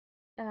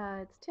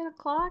It's 10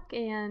 o'clock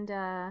and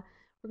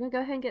we're going to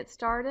go ahead and get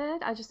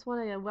started. I just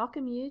want to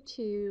welcome you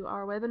to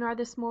our webinar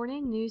this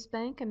morning,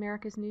 NewsBank,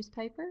 America's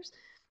Newspapers.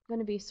 I'm going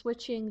to be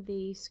switching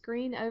the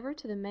screen over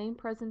to the main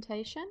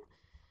presentation.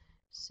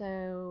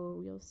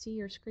 So you'll see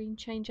your screen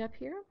change up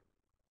here.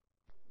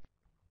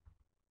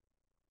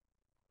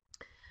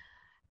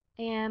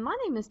 And my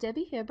name is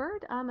Debbie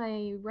Hibbard. I'm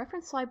a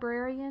reference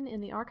librarian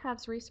in the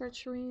Archives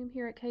Research Room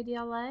here at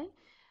KDLA.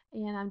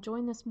 And I'm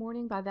joined this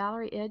morning by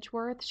Valerie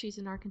Edgeworth. She's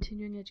in our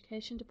Continuing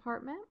Education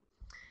Department.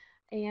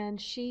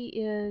 And she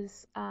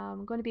is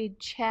going to be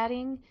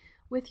chatting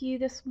with you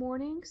this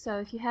morning. So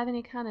if you have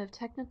any kind of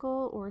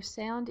technical or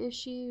sound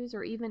issues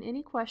or even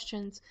any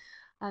questions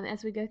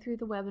as we go through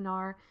the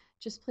webinar,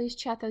 just please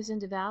chat those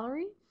into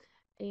Valerie.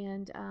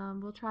 And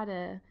we'll try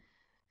to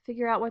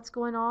figure out what's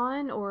going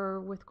on, or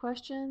with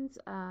questions.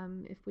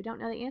 If we don't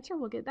know the answer,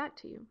 we'll get back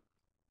to you.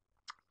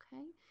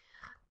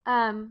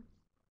 Okay.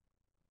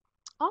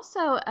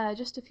 Also,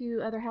 just a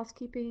few other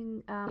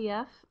housekeeping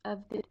PDF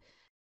of the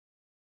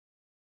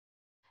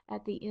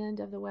at the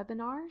end of the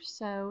webinar.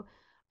 So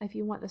if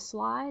you want the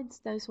slides,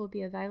 those will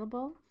be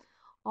available.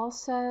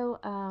 Also,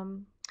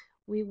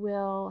 we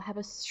will have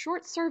a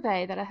short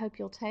survey that I hope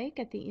you'll take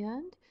at the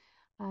end.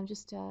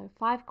 Just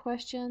 5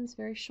 questions,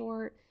 very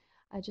short,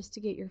 just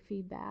to get your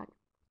feedback.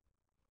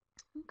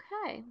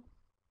 Okay.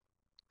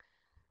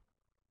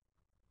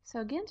 So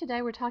again,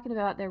 today we're talking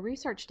about the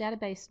research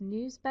database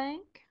NewsBank.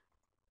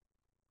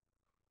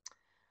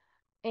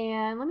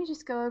 And let me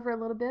just go over a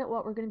little bit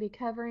what we're going to be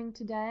covering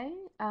today.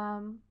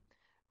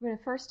 We're going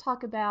to first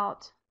talk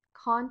about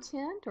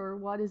content, or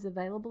what is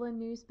available in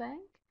NewsBank.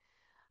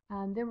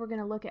 Then we're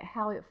going to look at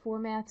how it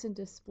formats and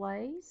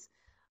displays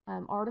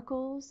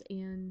articles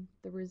and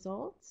the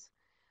results.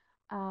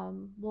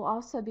 We'll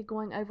also be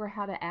going over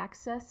how to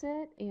access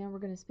it, and we're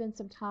going to spend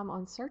some time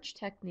on search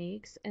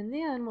techniques, and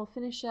then we'll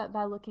finish up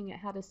by looking at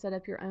how to set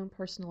up your own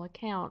personal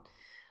account,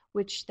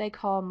 which they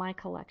call My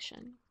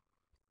Collection.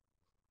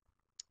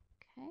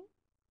 Okay.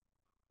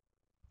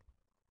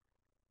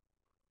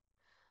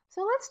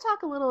 So let's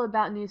talk a little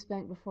about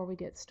NewsBank before we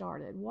get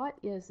started. What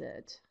is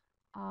it?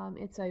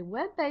 It's a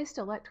web-based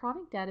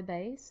electronic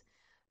database,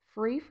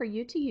 free for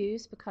you to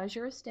use because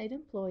you're a state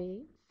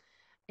employee.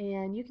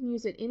 And you can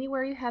use it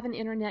anywhere you have an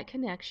internet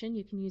connection.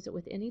 You can use it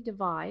with any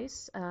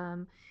device.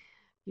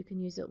 You can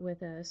use it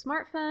with a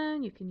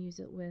smartphone. You can use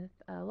it with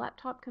a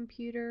laptop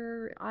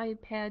computer,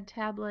 iPad,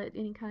 tablet,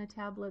 any kind of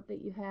tablet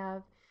that you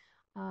have.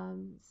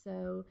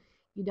 So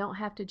you don't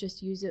have to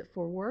just use it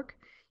for work.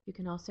 You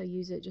can also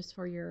use it just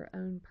for your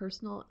own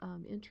personal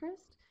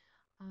interest.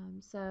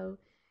 So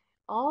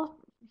all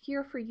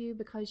here for you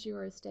because you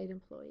are a state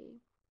employee.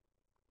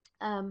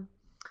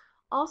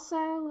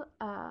 Also,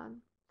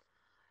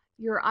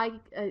 your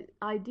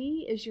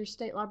ID is your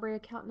state library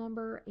account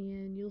number,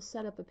 and you'll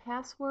set up a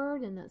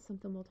password, and that's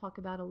something we'll talk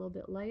about a little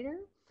bit later.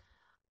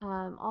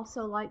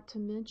 Also like to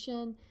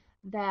mention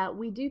that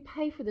we do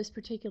pay for this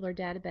particular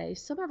database.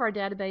 Some of our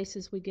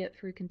databases we get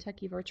through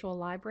Kentucky Virtual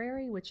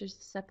Library, which is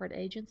a separate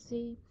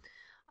agency.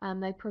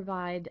 They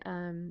provide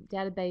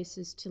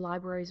databases to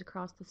libraries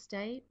across the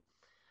state.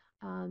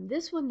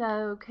 This one,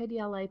 though,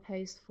 KDLA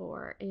pays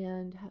for,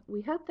 and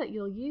we hope that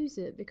you'll use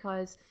it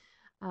because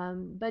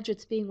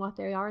budgets being what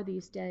they are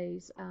these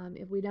days,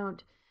 if we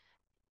don't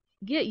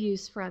get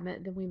use from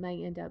it, then we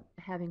may end up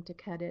having to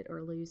cut it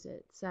or lose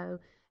it. So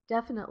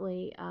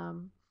definitely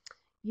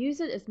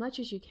use it as much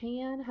as you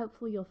can.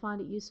 Hopefully you'll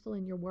find it useful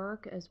in your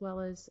work, as well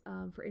as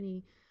for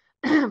any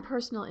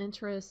personal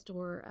interest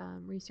or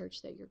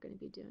research that you're going to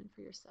be doing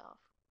for yourself.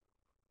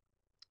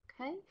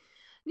 Okay.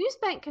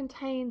 NewsBank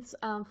contains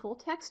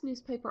full-text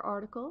newspaper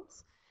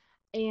articles,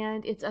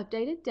 and it's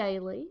updated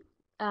daily.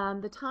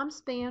 The time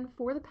span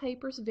for the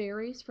papers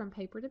varies from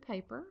paper to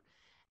paper,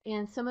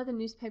 and some of the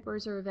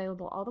newspapers are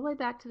available all the way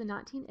back to the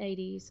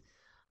 1980s.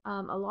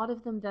 A lot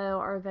of them, though,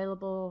 are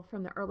available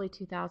from the early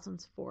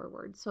 2000s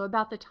forward, so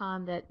about the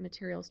time that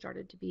material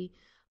started to be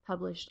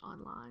published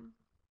online.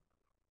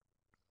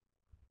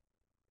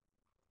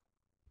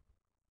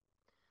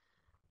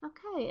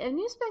 Okay, and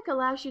NewsBank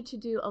allows you to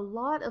do a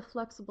lot of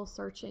flexible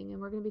searching, and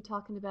we're going to be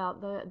talking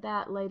about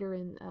that later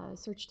in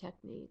search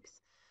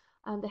techniques.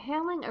 The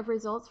handling of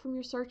results from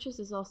your searches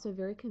is also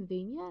very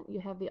convenient. You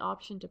have the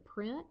option to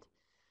print,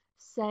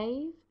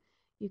 save,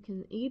 you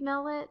can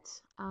email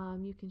it,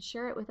 you can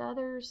share it with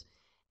others,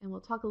 and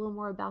we'll talk a little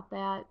more about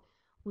that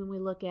when we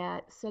look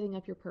at setting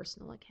up your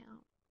personal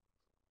account.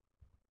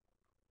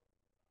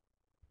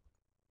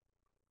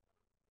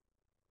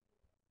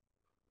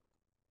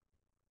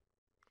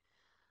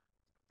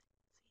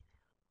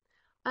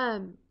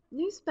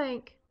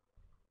 NewsBank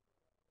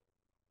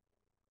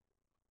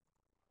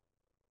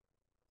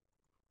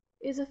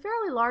is a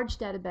fairly large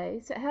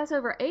database. It has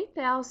over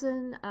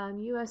 8,000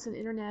 U.S. and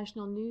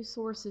international news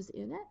sources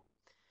in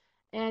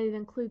it, and it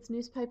includes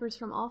newspapers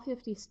from all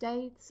 50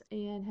 states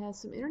and has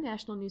some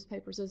international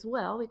newspapers as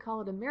well. We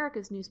call it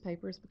America's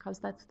Newspapers because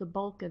that's the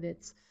bulk of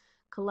its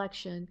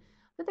collection,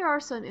 but there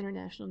are some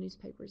international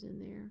newspapers in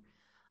there.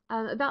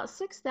 About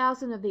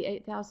 6,000 of the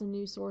 8,000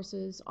 news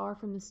sources are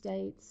from the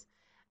states,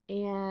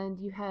 and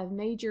you have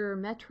major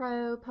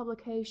metro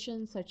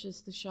publications such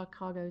as the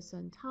Chicago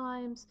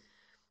Sun-Times,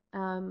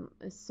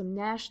 some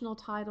national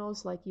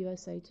titles like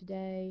USA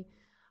Today.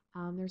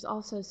 There's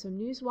also some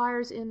news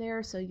wires in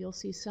there, so you'll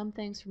see some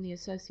things from the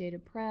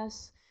Associated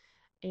Press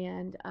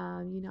and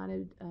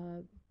United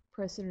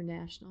Press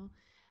International.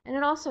 And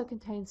it also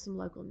contains some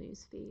local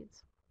news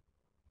feeds.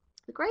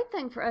 The great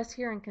thing for us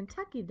here in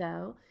Kentucky,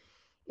 though,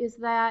 is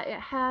that it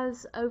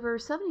has over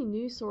 70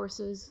 news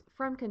sources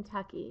from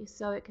Kentucky,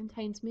 so it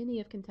contains many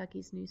of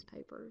Kentucky's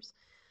newspapers.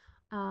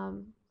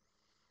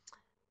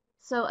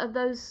 So of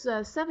those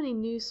 70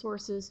 news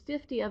sources,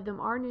 50 of them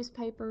are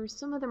newspapers.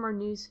 Some of them are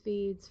news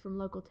feeds from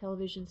local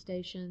television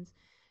stations.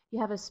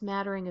 You have a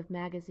smattering of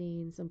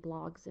magazines and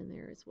blogs in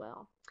there as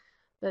well,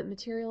 but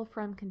material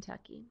from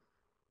Kentucky.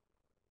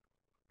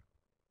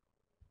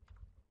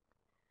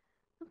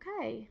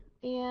 Okay,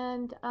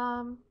 and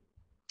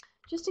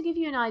just to give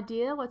you an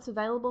idea what's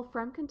available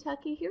from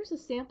Kentucky, here's a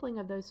sampling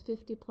of those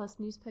 50 plus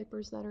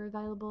newspapers that are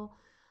available.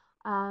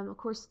 Of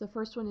course, the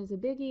first one is a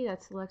biggie.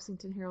 That's the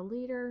Lexington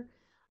Herald-Leader.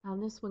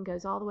 This one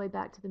goes all the way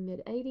back to the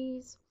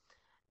mid-'80s.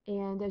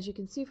 And as you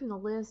can see from the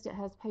list, it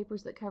has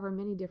papers that cover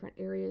many different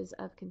areas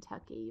of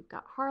Kentucky. You've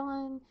got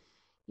Harlan,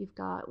 you've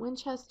got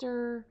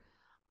Winchester,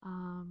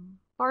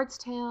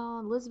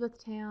 Bardstown,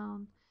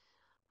 Elizabethtown,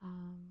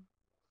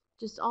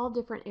 just all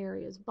different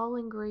areas,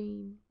 Bowling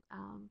Green,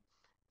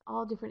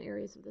 all different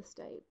areas of the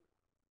state.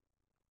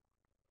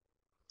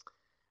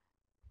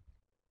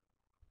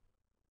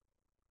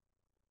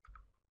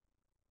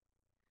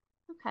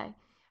 Okay,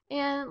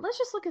 and let's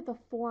just look at the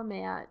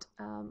format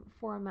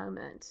for a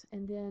moment,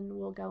 and then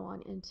we'll go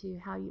on into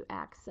how you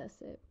access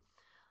it.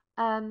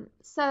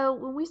 So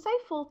when we say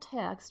full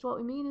text, what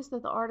we mean is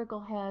that the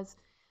article has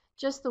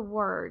just the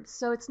words.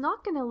 So it's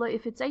not going to look,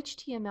 if it's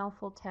HTML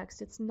full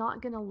text, it's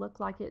not going to look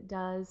like it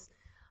does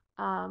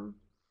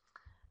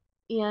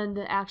in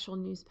the actual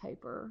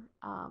newspaper.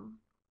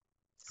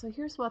 So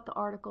here's what the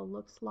article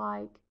looks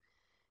like.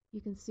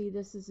 You can see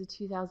this is a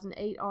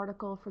 2008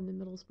 article from the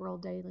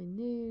Middlesboro Daily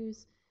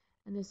News,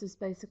 and this is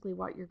basically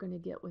what you're going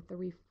to get with the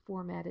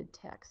reformatted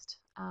text.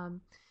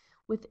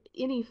 With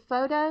any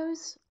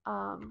photos,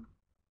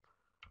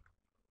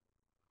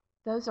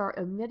 those are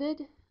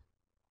omitted.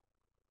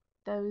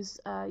 Those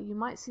you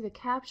might see the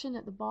caption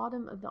at the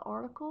bottom of the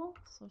article,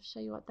 so I'll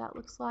show you what that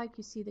looks like.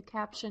 You see the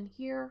caption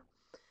here.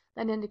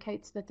 That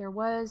indicates that there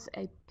was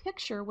a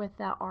picture with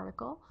that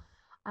article,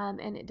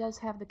 and it does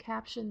have the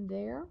caption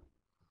there.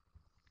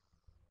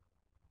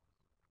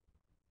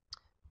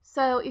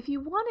 So if you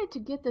wanted to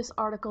get this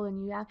article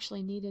and you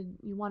actually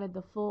wanted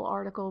the full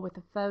article with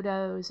the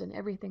photos and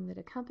everything that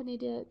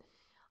accompanied it,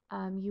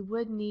 you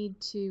would need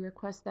to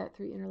request that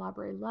through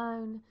interlibrary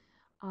loan.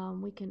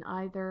 We can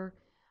either,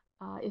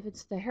 if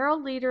it's the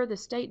Herald-Leader, the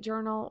State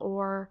Journal,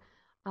 or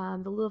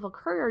the Louisville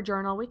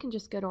Courier-Journal, we can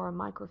just go to our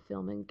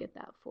microfilm and get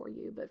that for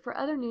you. But for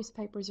other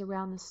newspapers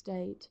around the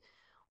state,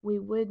 we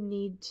would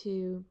need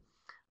to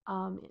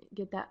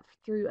get that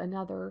through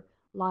another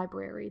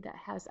library that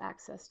has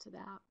access to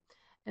that.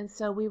 And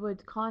so we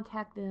would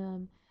contact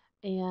them,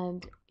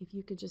 and if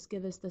you could just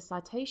give us the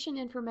citation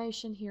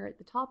information here at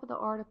the top of the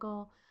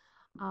article,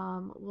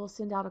 we'll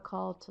send out a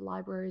call to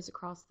libraries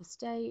across the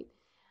state,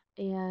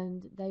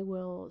 and they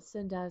will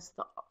send us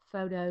the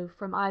photo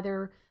from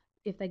either,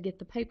 if they get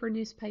the paper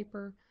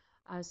newspaper,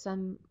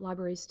 some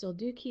libraries still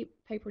do keep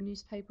paper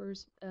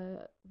newspapers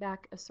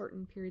back a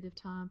certain period of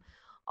time.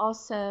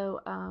 Also,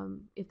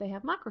 if they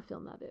have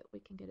microfilm of it, we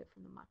can get it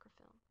from the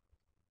microfilm,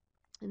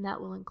 and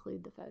that will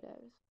include the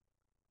photos.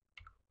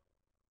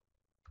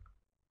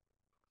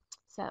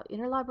 So,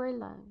 interlibrary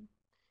loan.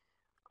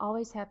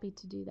 Always happy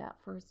to do that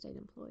for a state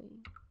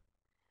employee.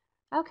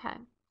 Okay.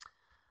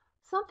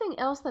 Something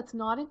else that's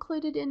not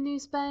included in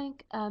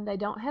NewsBank, they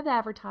don't have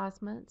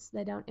advertisements.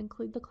 They don't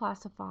include the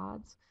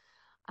classifieds.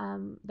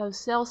 Those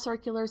sales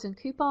circulars and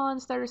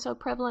coupons that are so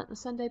prevalent in the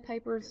Sunday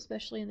papers,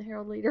 especially in the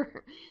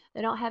Herald-Leader,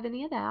 they don't have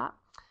any of that.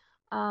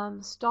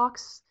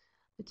 Stocks,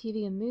 the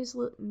TV and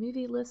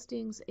movie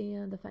listings,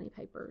 and the funny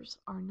papers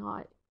are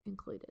not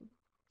included.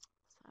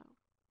 So,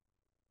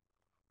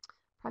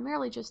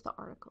 primarily just the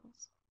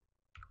articles.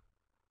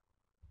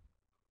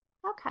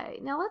 Okay,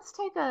 now let's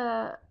take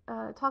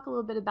talk a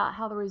little bit about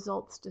how the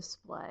results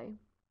display,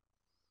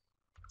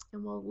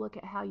 and we'll look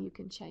at how you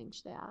can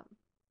change that.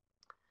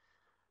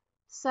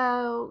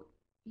 So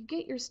you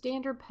get your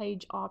standard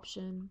page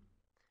option.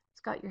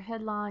 It's got your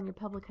headline, your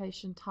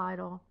publication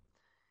title.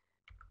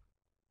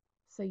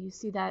 So you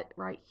see that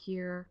right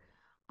here.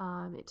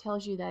 It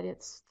tells you that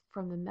it's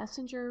from the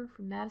Messenger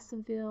from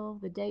Madisonville,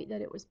 the date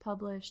that it was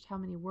published, how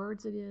many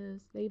words it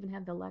is. They even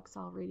have the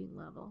Lexile reading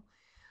level.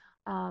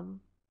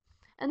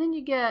 And then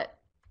you get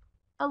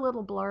a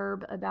little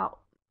blurb about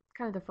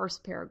kind of the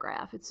first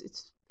paragraph.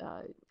 It's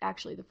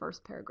actually the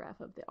first paragraph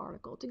of the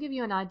article to give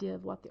you an idea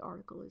of what the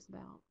article is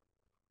about.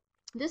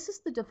 This is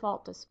the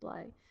default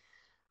display.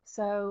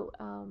 So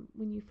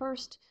when you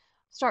first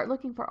start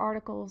looking for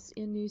articles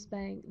in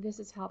NewsBank, this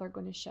is how they're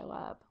going to show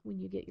up when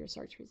you get your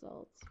search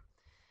results.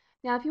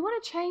 Now, if you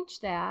want to change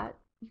that,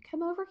 you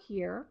come over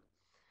here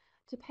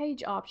to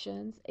page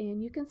options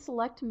and you can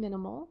select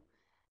minimal,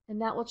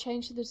 and that will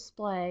change the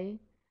display.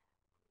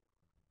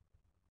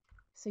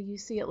 So you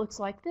see it looks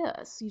like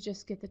this. You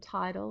just get the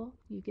title,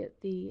 you get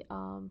the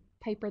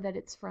paper that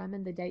it's from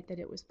and the date that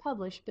it was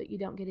published, but you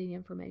don't get any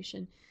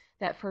information,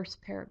 that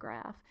first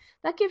paragraph.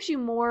 That gives you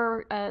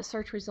more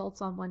search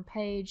results on one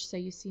page, so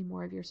you see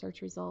more of your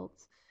search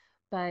results,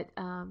 but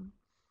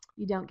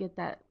you don't get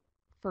that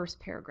first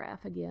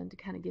paragraph again to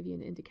kind of give you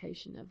an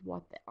indication of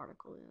what the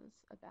article is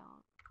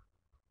about.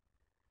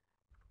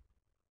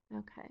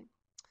 Okay.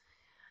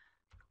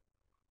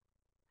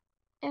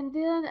 And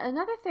then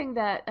another thing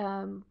that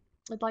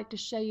I'd like to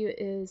show you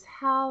is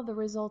how the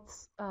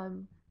results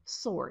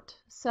sort.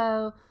 So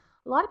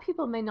a lot of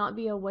people may not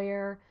be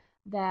aware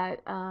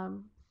that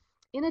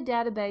in a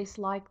database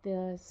like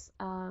this,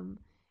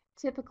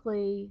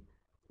 typically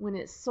when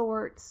it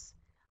sorts,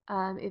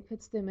 it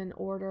puts them in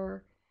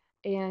order.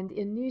 And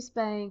in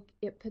NewsBank,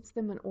 it puts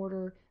them in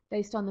order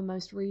based on the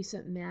most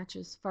recent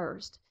matches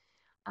first.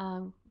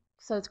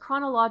 So it's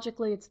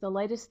chronologically, it's the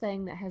latest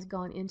thing that has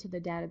gone into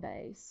the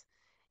database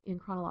in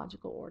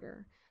chronological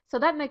order. So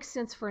that makes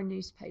sense for a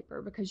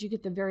newspaper because you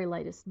get the very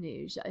latest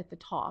news at the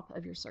top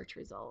of your search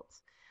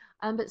results.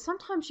 But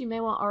sometimes you may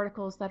want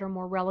articles that are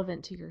more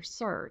relevant to your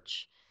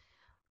search.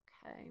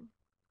 Okay.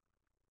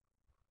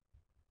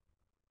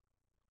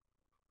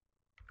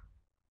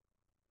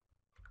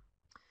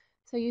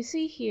 So you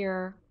see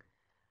here,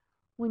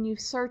 when you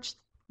search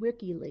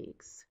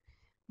WikiLeaks,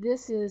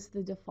 this is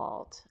the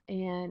default,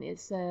 and it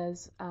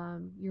says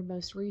your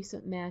most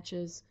recent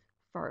matches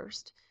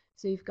first.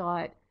 So you've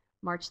got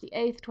March the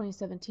 8th,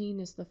 2017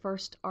 is the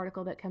first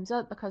article that comes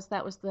up because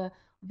that was the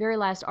very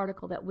last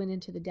article that went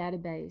into the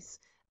database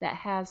that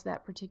has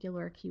that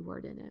particular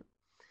keyword in it.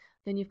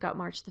 Then you've got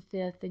March the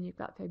 5th, then you've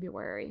got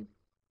February.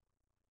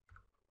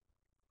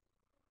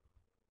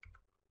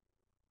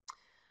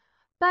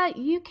 But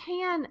you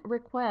can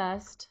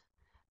request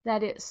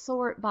that it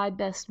sort by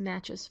best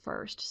matches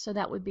first, so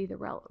that would be the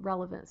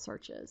relevant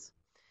searches.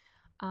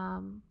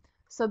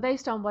 So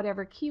based on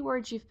whatever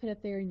keywords you've put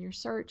up there in your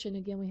search, and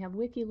again we have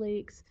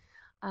WikiLeaks,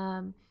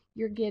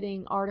 you're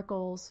getting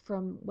articles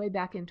from way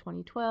back in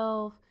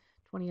 2012,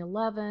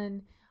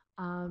 2011,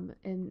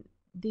 and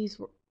these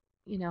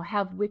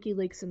have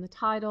WikiLeaks in the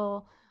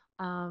title.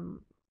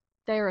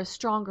 They're a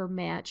stronger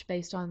match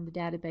based on the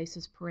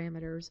database's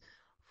parameters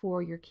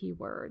for your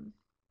keyword.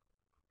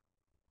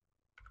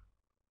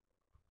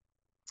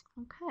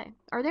 Okay,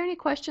 are there any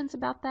questions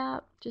about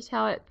that? Just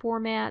how it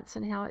formats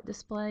and how it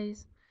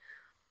displays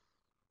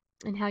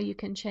and how you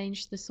can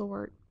change the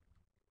sort?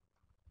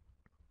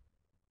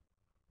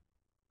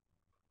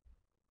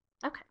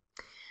 Okay,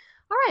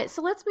 all right,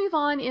 so let's move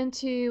on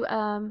into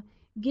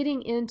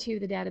getting into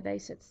the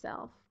database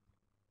itself.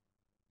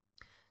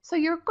 So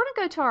you're going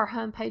to go to our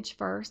home page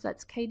first,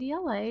 that's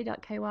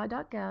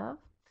kdla.ky.gov,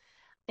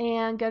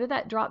 and go to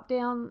that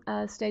drop-down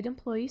State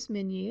Employees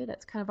menu.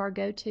 That's kind of our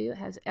go-to. It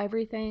has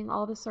everything,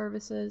 all the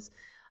services,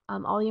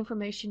 all the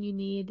information you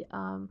need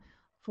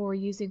for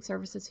using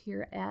services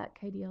here at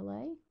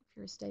KDLA if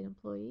you're a state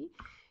employee.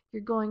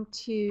 You're going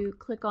to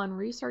click on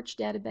Research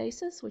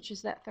Databases, which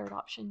is that third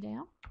option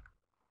down.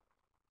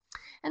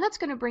 And that's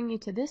going to bring you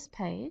to this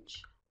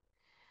page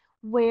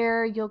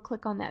where you'll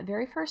click on that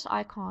very first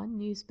icon,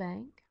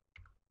 NewsBank,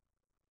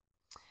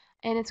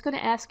 and it's going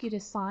to ask you to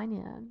sign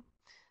in.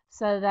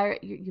 So there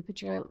you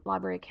put your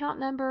library account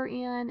number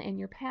in and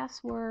your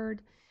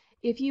password.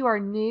 If you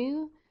are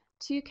new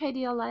to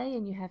KDLA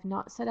and you have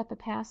not set up a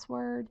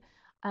password,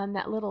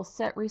 that little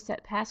set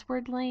reset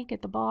password link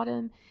at the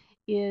bottom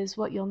is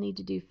what you'll need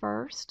to do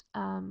first.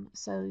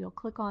 So you'll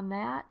click on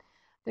that.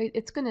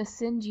 It's going to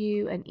send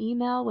you an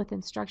email with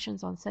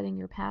instructions on setting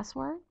your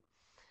password,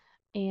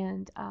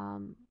 and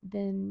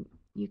then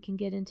you can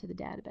get into the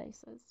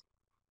databases.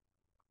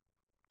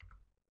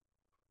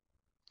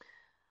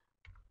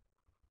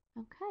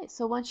 Okay,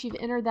 so once you've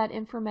entered that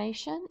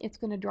information, it's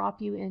going to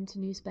drop you into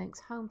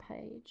NewsBank's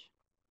homepage.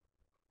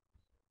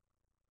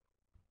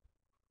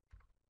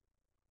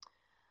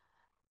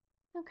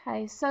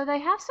 Okay, so they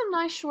have some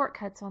nice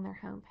shortcuts on their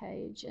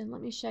homepage, and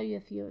let me show you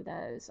a few of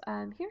those.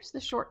 Here's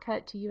the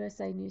shortcut to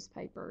USA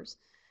Newspapers,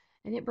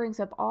 and it brings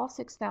up all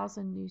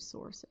 6,000 news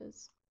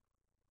sources.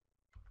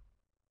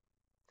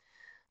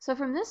 So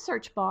from this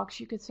search box,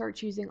 you could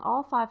search using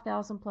all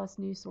 5,000 plus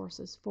news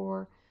sources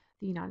for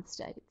the United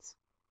States.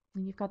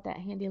 And you've got that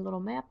handy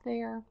little map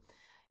there.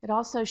 It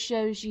also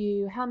shows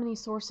you how many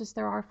sources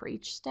there are for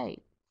each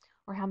state,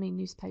 or how many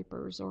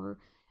newspapers or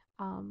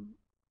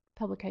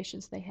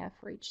publications they have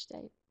for each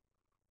state.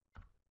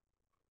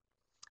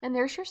 And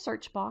there's your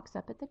search box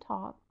up at the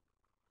top.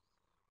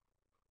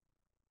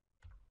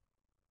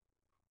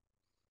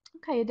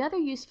 Okay, another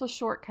useful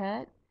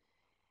shortcut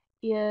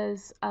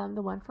is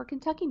the one for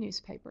Kentucky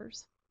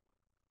newspapers.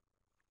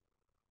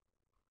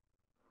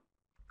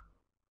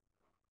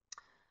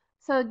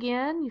 So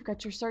again, you've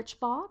got your search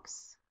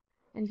box.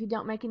 And if you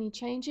don't make any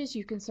changes,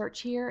 you can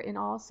search here in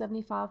all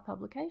 75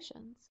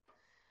 publications.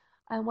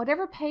 And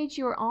whatever page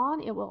you're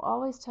on, it will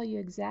always tell you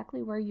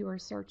exactly where you are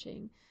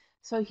searching.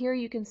 So here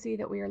you can see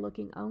that we are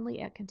looking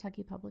only at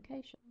Kentucky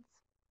publications.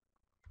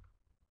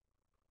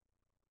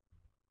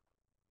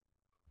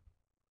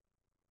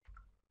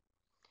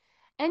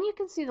 And you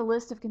can see the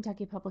list of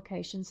Kentucky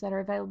publications that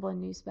are available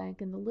in NewsBank,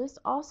 and the list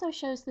also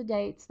shows the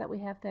dates that we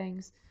have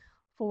things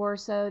for.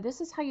 So this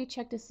is how you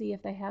check to see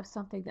if they have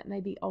something that may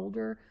be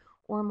older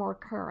or more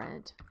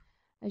current.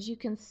 As you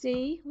can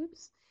see,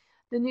 whoops,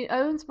 the New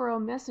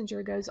Owensboro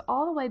Messenger goes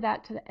all the way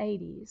back to the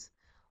 80s,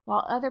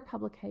 while other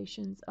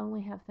publications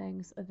only have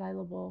things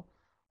available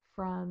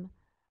from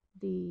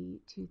the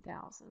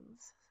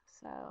 2000s.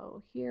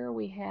 So here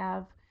we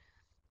have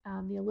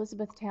the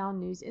Elizabethtown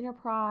News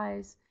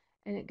Enterprise,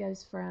 and it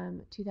goes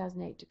from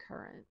 2008 to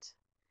current.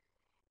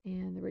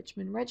 And the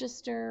Richmond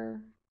Register,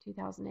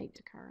 2008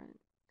 to current.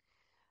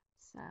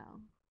 So,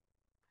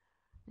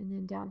 and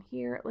then down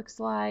here it looks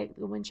like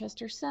the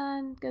Winchester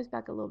Sun goes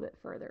back a little bit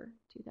further,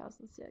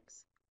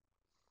 2006.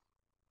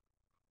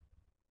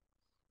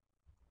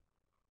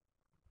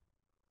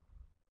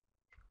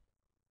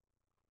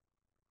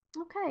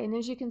 Okay, and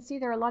as you can see,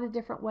 there are a lot of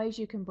different ways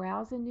you can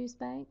browse in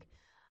NewsBank.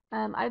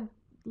 I'd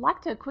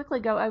like to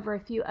quickly go over a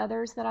few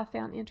others that I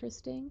found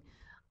interesting.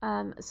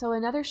 So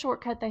another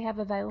shortcut they have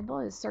available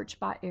is search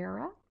by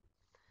era.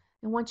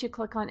 And once you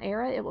click on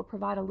era, it will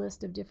provide a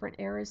list of different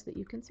eras that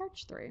you can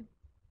search through.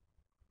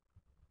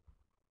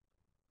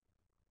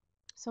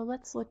 So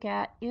let's look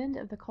at end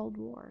of the Cold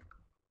War.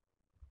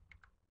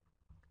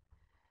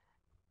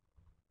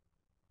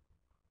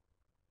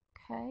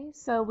 Okay,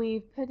 so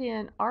we've put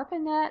in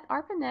ARPANET.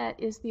 ARPANET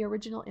is the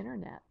original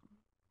internet.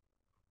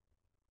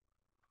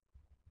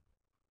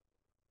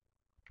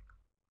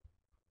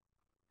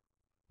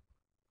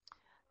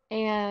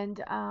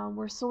 And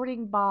we're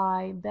sorting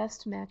by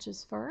best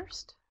matches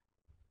first.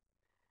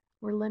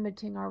 We're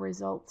limiting our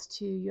results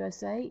to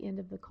USA, end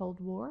of the Cold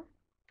War.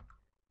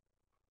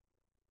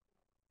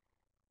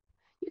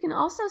 You can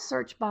also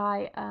search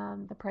by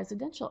the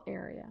presidential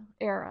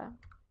era.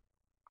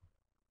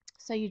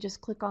 So you just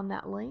click on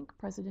that link,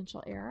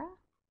 presidential era,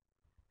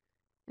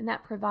 and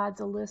that provides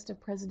a list of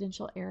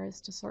presidential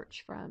eras to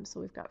search from. So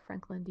we've got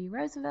Franklin D.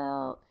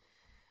 Roosevelt,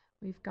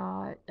 we've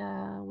got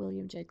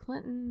William J.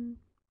 Clinton,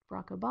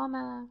 Barack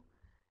Obama,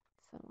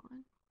 so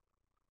on.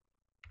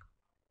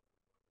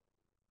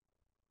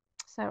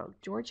 So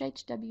George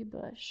H.W.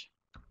 Bush.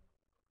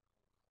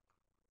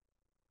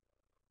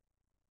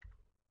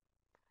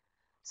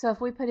 So if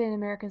we put in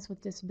Americans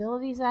with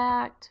Disabilities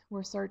Act,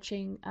 we're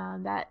searching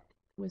that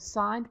was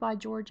signed by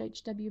George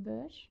H.W.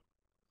 Bush.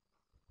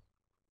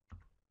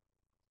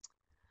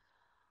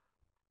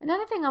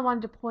 Another thing I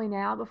wanted to point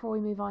out before we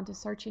move on to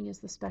searching is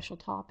the special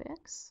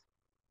topics.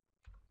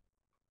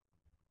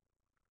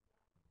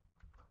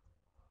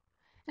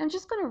 And I'm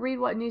just going to read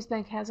what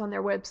NewsBank has on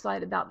their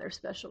website about their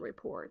special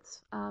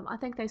reports. I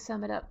think they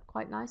sum it up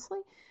quite nicely.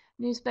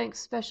 NewsBank's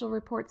special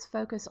reports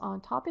focus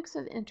on topics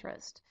of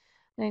interest.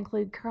 They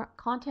include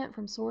content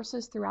from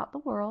sources throughout the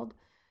world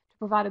to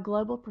provide a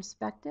global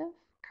perspective,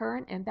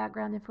 current and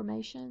background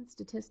information,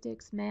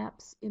 statistics,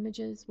 maps,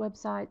 images,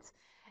 websites,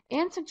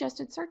 and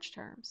suggested search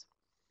terms.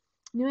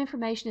 New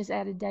information is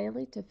added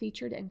daily to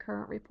featured and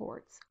current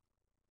reports.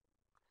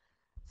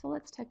 So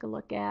let's take a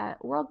look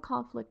at world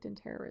conflict and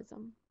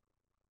terrorism.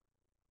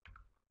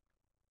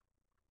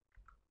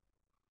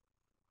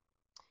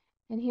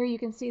 And here you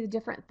can see the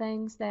different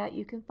things that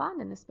you can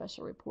find in the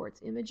special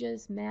reports,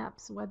 images,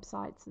 maps,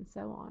 websites, and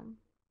so on.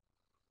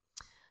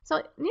 So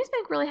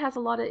NewsBank really has a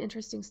lot of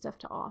interesting stuff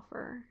to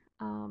offer,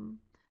 and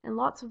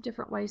lots of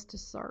different ways to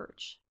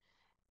search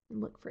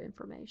and look for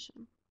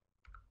information.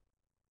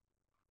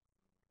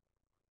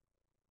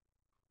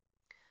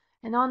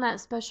 And on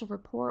that special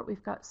report,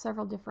 we've got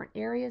several different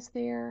areas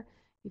there.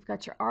 You've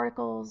got your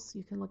articles,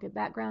 you can look at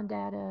background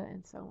data,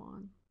 and so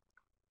on.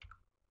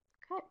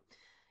 Okay.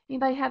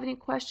 Anybody have any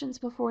questions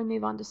before we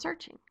move on to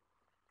searching?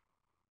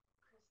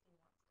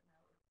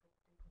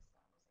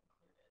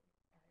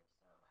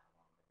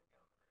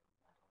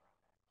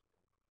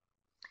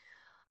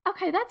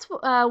 Okay, that's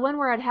one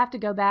where I'd have to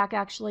go back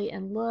actually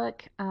and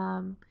look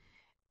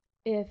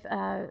if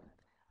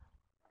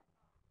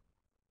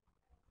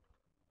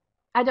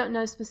I don't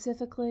know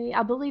specifically.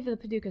 I believe the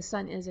Paducah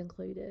Sun is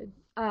included.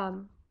 I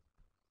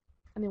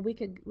mean, we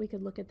could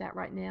look at that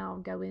right now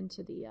and go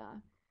into the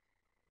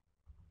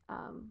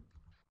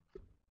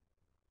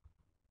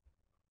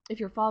if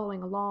you're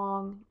following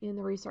along in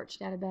the research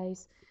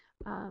database,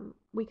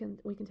 we can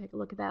take a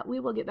look at that. We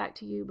will get back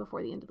to you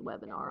before the end of the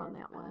webinar on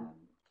that one.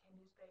 Can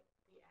NewsBank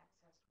be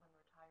accessed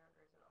when retired, or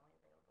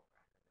is it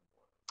only available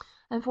for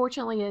active employees?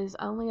 Unfortunately, it is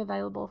only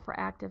available for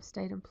active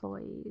state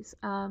employees.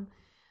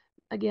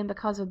 Again,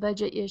 because of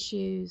budget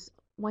issues,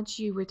 once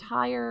you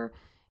retire,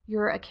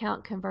 your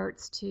account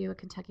converts to a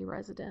Kentucky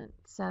resident,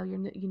 so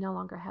you no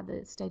longer have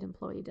the state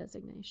employee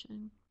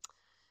designation.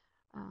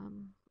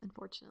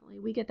 Unfortunately.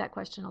 We get that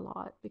question a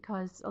lot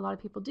because a lot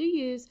of people do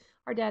use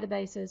our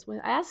databases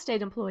as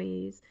state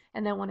employees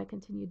and they want to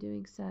continue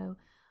doing so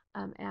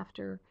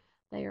after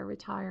they are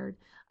retired.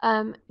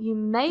 You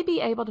may be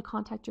able to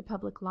contact your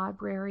public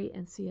library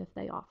and see if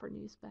they offer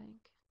NewsBank.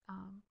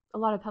 A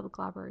lot of public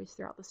libraries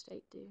throughout the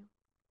state do.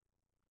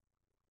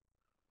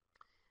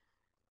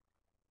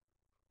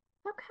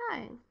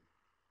 Okay.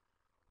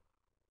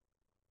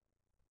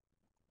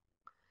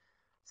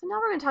 So now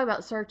we're going to talk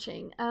about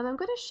searching. I'm going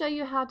to show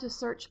you how to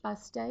search by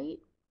state,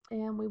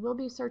 and we will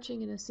be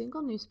searching in a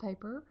single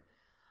newspaper.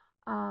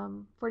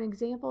 For an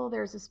example,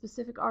 there's a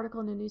specific article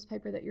in a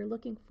newspaper that you're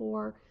looking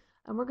for,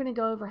 and we're going to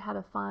go over how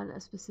to find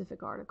a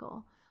specific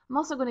article. I'm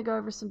also going to go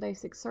over some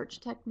basic search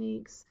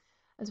techniques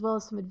as well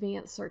as some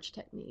advanced search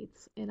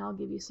techniques, and I'll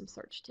give you some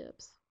search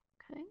tips.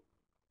 Okay.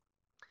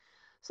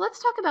 So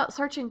let's talk about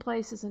searching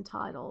places and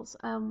titles.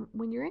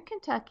 When you're in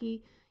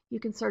Kentucky, you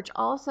can search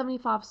all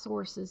 75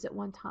 sources at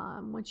one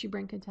time once you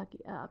bring Kentucky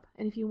up.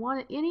 And if you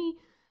wanted any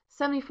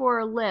 74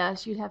 or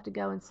less, you'd have to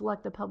go and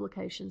select the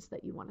publications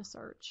that you want to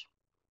search.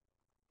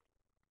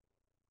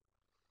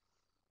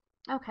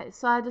 Okay,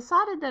 so I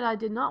decided that I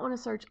did not want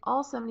to search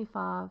all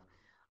 75.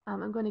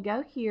 I'm going to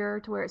go here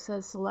to where it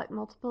says select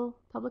multiple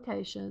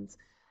publications,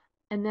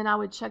 and then I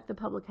would check the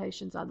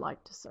publications I'd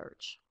like to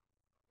search.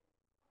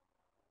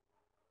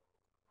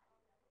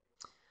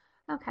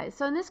 Okay,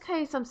 so in this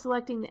case, I'm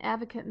selecting the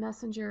Advocate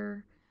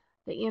Messenger,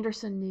 the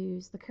Anderson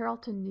News, the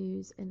Carrollton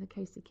News, and the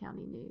Casey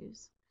County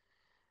News.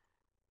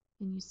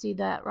 And you see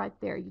that right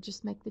there. You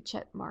just make the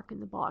check mark in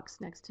the box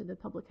next to the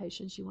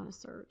publications you want to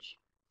search.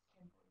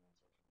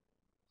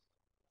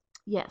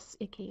 Yes,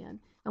 it can.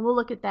 And we'll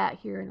look at that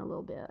here in a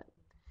little bit.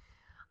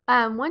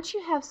 Once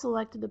you have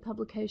selected the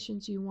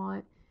publications you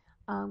want,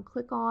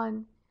 click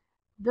on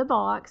the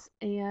box,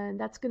 and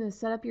that's going to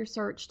set up your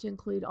search to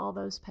include all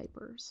those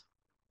papers.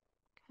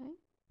 Okay.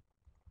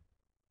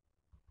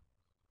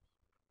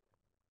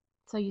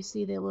 So you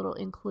see the little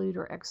include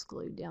or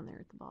exclude down there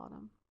at the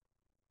bottom.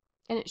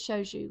 And it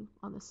shows you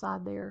on the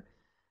side there,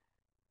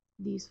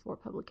 these 4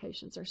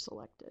 publications are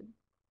selected.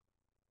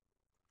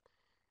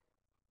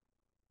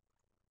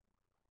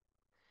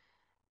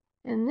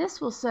 And this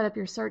will set up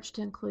your search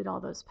to include all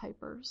those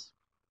papers.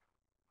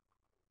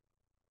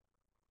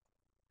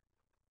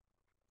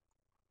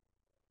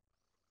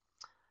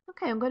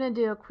 Okay, I'm going to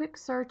do a quick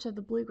search of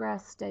the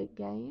Bluegrass State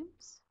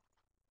Games.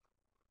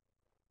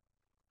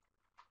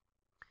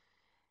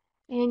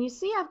 And you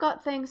see I've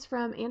got things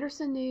from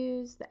Anderson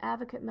News, the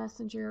Advocate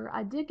Messenger.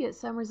 I did get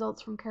some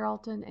results from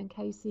Carrollton and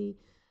Casey,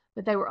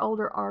 but they were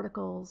older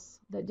articles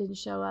that didn't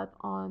show up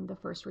on the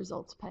first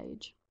results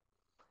page.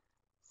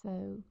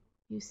 So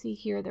you see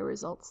here the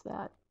results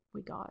that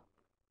we got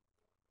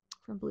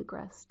from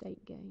Bluegrass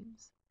State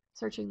Games,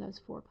 searching those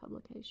 4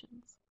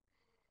 publications.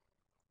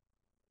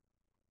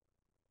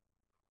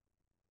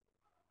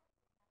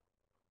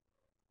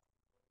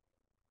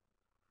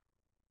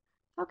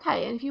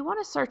 Okay, and if you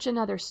want to search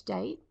another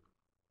state,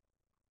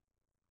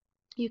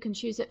 you can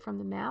choose it from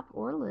the map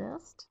or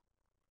list.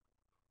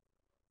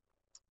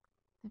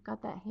 I've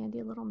got that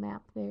handy little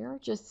map there.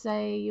 Just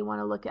say you want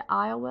to look at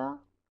Iowa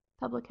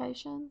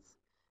publications.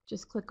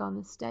 Just click on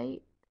the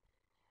state,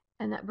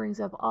 and that brings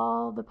up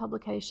all the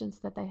publications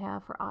that they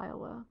have for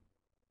Iowa.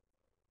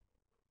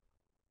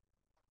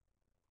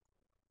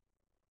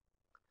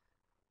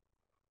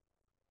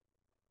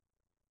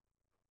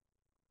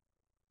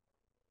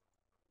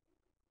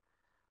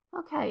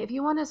 Okay, if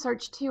you want to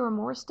search 2 or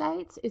more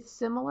states, it's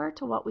similar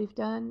to what we've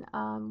done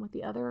with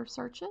the other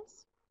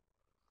searches.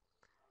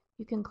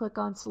 You can click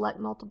on select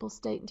multiple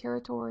state and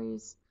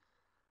territories,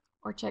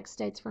 or check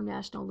states from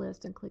national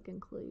list and click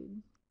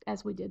include,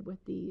 as we did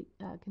with the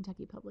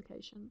Kentucky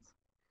publications.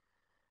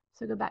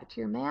 So go back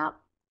to your map,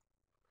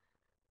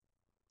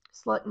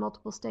 select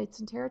multiple states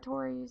and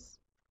territories,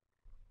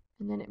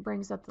 and then it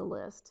brings up the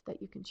list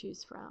that you can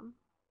choose from.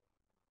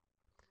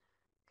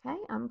 Okay,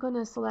 I'm going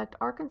to select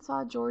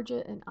Arkansas,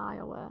 Georgia, and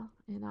Iowa,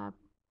 and I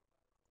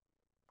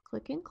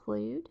click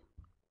include.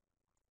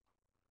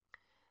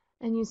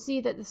 And you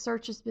see that the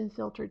search has been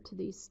filtered to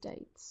these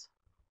states.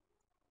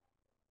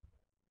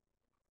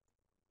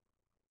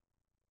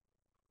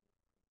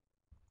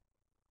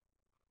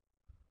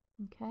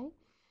 Okay,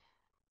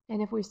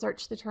 and if we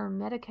search the term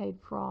Medicaid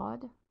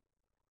fraud,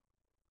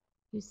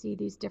 you see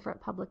these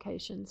different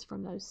publications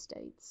from those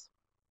states.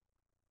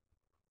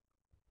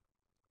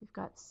 We've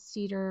got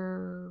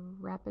Cedar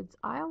Rapids,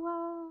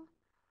 Iowa,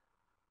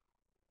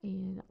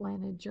 and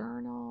Atlanta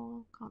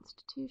Journal,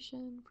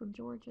 Constitution from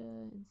Georgia,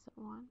 and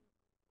so on.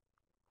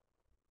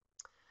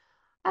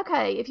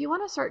 Okay, if you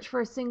want to search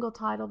for a single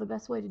title, the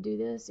best way to do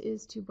this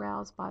is to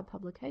browse by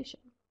publication.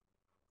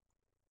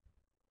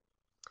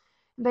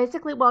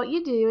 Basically, what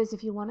you do is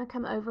if you want to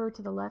come over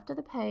to the left of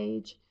the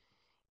page,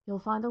 you'll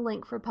find a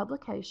link for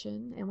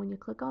publication, and when you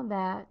click on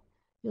that,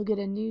 you'll get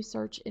a new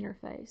search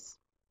interface.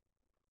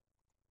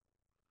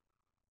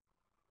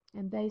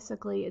 And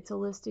basically, it's a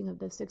listing of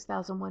the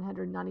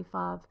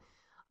 6,195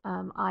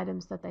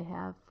 items that they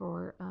have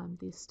for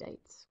these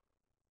states.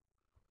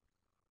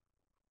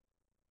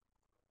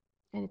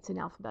 and it's in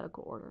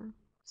alphabetical order.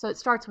 So it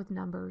starts with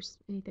numbers,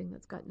 anything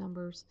that's got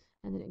numbers,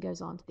 and then it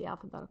goes on to the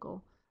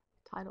alphabetical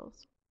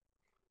titles.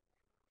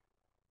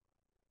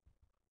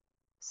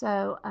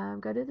 So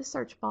go to the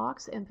search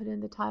box and put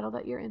in the title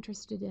that you're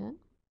interested in.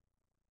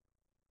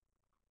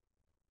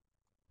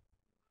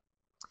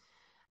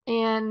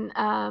 And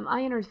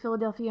I entered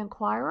Philadelphia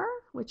Inquirer,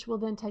 which will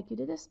then take you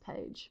to this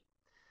page.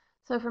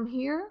 So from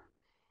here,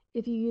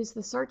 if you use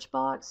the search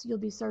box, you'll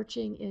be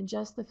searching in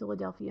just the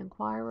Philadelphia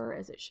Inquirer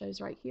as it shows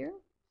right here.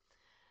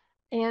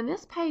 And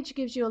this page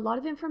gives you a lot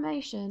of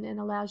information and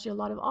allows you a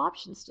lot of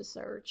options to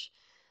search.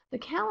 The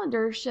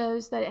calendar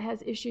shows that it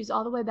has issues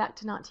all the way back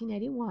to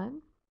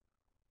 1981.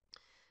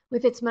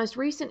 With its most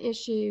recent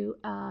issue,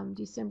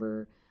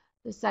 December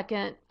the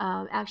 2nd,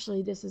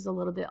 actually this is a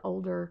little bit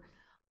older,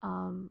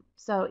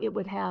 so it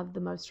would have the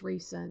most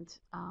recent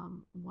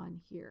one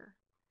here.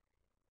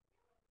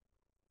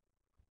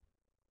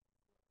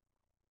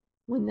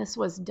 When this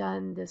was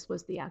done, this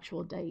was the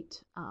actual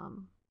date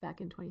back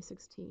in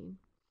 2016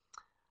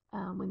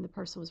 when the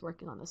person was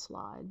working on the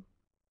slide.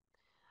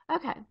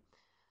 Okay,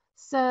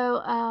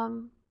 so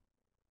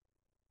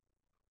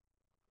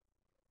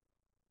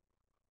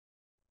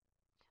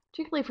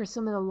particularly for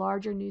some of the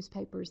larger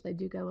newspapers, they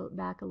do go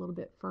back a little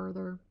bit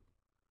further.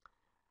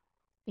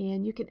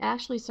 And you can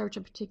actually search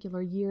a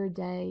particular year,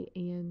 day,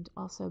 and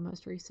also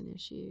most recent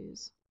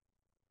issues.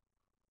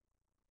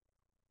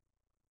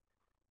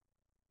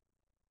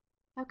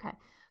 Okay,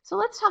 so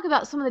let's talk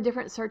about some of the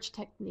different search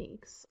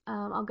techniques.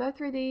 I'll go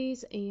through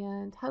these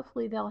and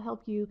hopefully they'll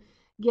help you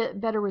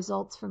get better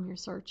results from your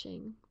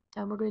searching.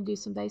 We're going to do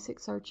some basic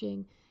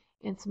searching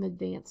and some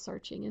advanced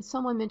searching. And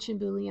someone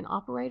mentioned Boolean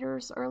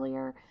operators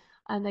earlier,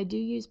 and they do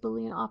use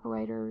Boolean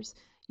operators.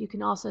 You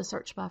can also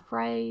search by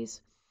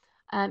phrase.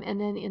 And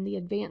then in the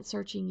advanced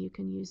searching, you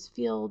can use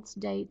fields,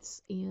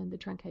 dates, and the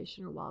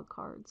truncation or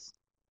wildcards.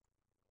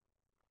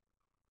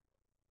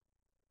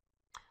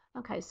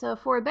 Okay, so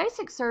for a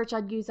basic search,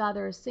 I'd use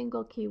either a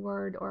single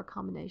keyword or a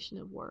combination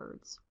of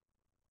words.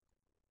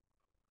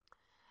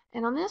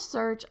 And on this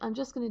search, I'm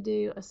just going to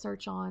do a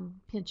search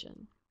on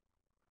pension.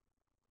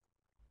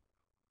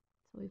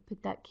 So we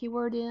put that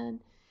keyword in.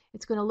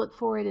 It's going to look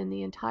for it in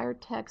the entire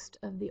text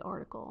of the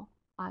article,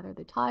 either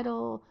the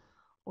title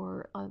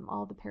or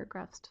all the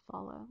paragraphs to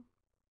follow.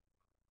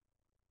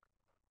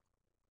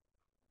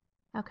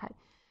 Okay,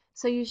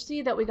 so you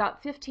see that we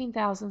got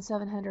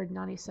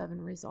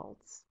 15,797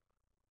 results.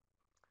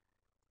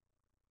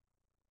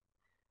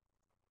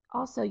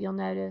 Also, you'll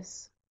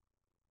notice,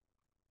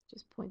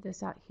 just point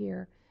this out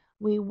here,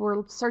 we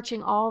were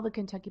searching all the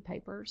Kentucky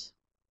papers.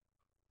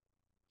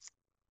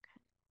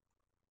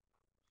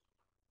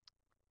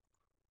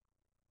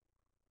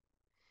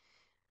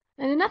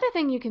 And another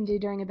thing you can do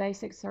during a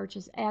basic search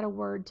is add a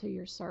word to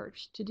your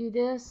search. To do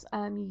this,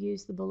 you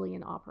use the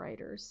Boolean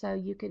operators. So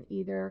you can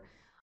either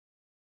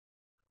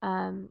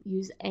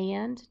use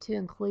and to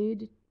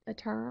include a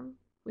term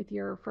with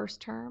your first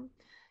term.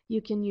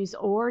 You can use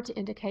or to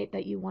indicate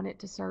that you want it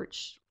to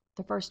search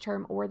the first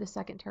term or the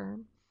second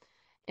term.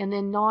 And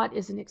then not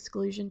is an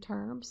exclusion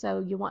term, so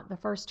you want the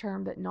first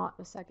term but not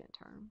the second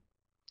term.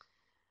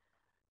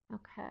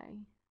 Okay.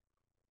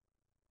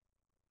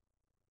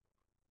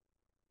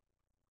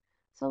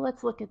 So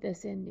let's look at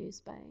this in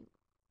NewsBank.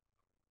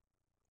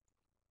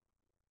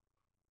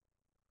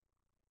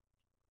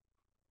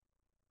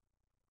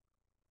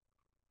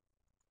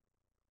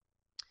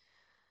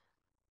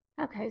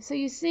 Okay, so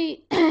you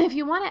see, if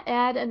you want to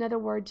add another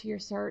word to your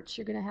search,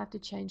 you're going to have to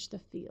change the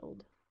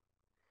field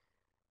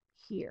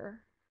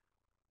here.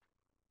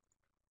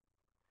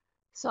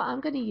 So I'm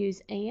going to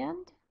use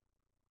and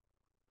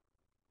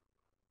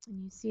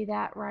you see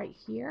that right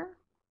here.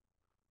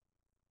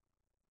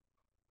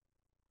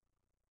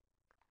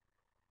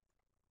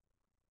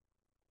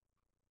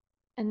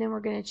 And then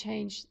we're going to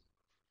change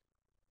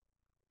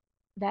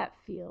that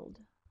field.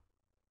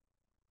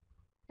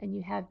 And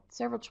you have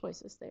several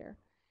choices there.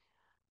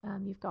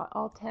 You've got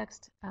alt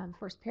text,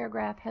 first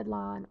paragraph,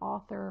 headline,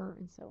 author,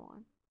 and so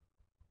on.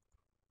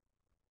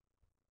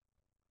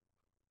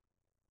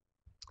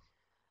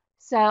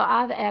 So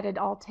I've added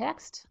alt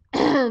text.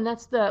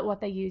 That's what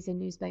they use in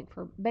NewsBank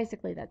for,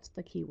 basically that's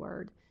the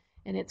keyword,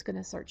 and it's going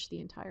to search the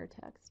entire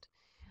text.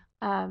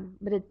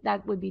 But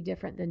that would be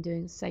different than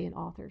doing, say, an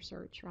author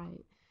search,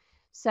 right?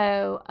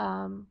 So,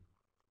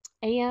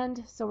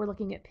 so we're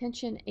looking at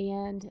pension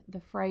and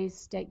the phrase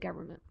state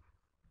government.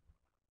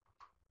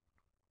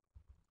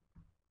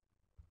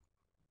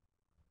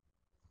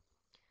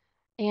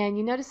 And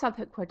you notice I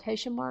put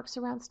quotation marks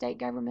around state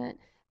government.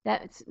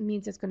 That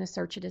means it's going to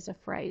search it as a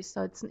phrase.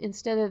 So it's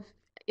instead of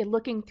it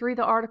looking through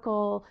the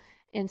article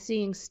and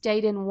seeing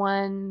state in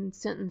one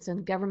sentence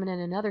and government in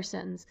another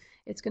sentence,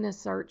 it's going to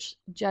search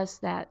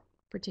just that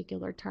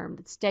particular term.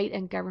 The state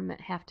and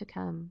government have to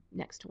come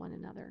next to one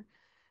another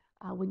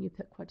when you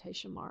put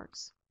quotation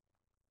marks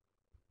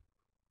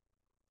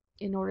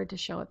in order to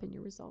show up in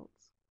your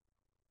results.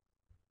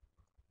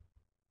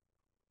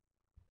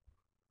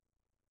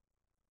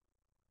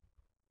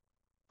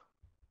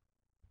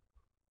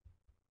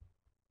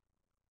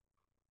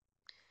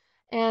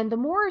 And the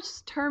more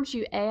terms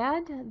you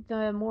add,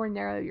 the more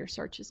narrow your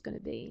search is going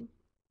to be.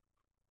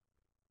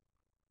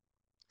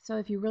 So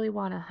if you really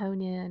want to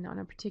hone in on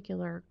a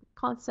particular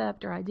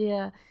concept or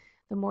idea,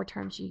 the more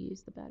terms you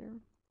use, the better.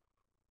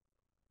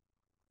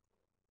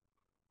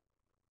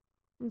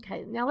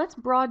 Okay, now let's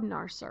broaden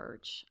our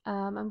search.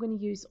 I'm going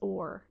to use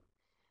or,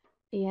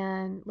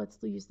 and let's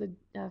use the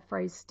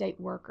phrase state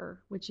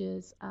worker, which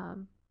is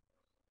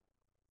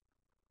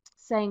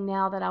saying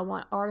now that I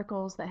want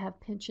articles that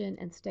have pension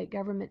and state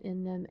government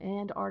in them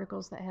and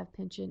articles that have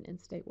pension and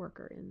state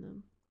worker in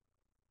them.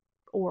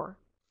 Or.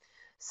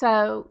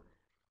 So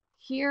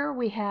here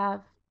we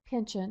have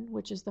pension,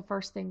 which is the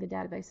first thing the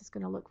database is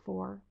going to look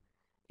for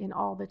in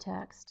all the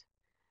text.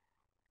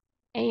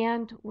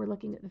 And we're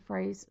looking at the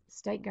phrase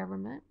state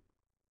government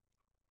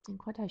in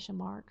quotation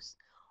marks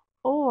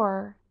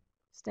or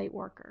state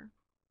worker.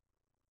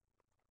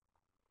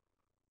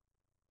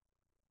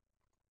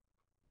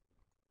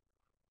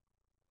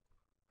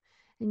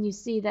 And you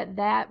see that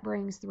that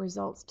brings the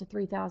results to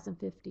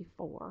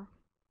 3,054.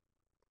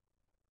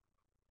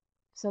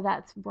 So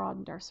that's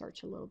broadened our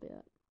search a little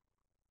bit.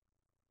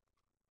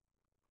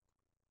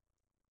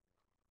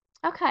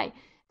 Okay,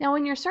 now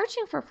when you're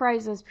searching for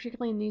phrases,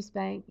 particularly in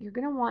NewsBank, you're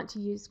going to want to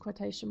use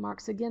quotation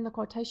marks. Again, the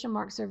quotation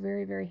marks are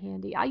very, very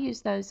handy. I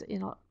use those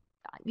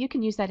you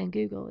can use that in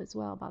Google as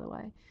well, by the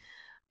way.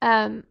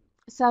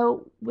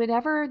 So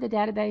whenever the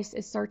database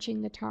is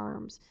searching the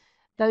terms,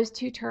 those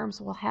two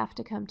terms will have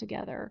to come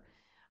together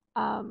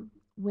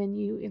when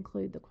you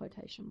include the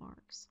quotation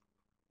marks.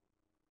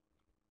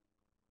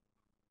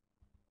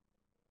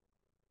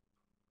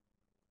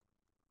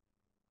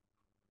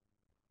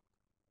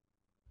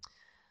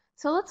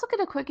 So let's look at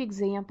a quick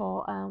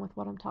example with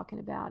what I'm talking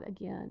about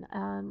again.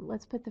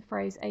 Let's put the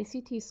phrase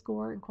ACT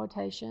score in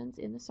quotations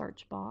in the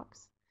search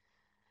box.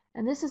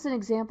 And this is an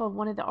example of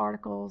one of the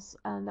articles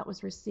that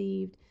was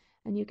received.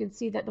 And you can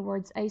see that the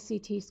words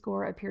ACT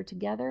score appear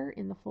together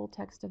in the full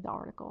text of the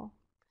article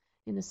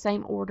in the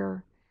same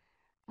order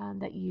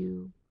that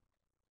you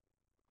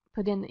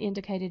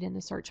indicated in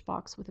the search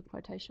box with the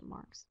quotation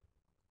marks.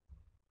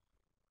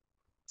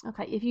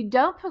 Okay, if you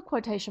don't put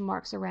quotation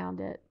marks around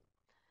it,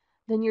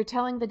 then you're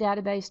telling the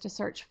database to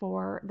search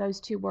for those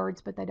two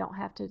words, but they don't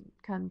have to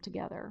come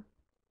together.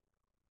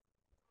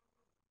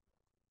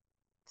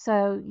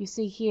 So you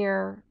see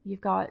here,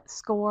 you've got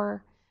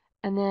score,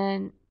 and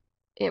then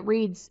it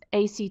reads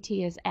ACT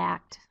as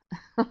act.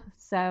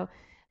 So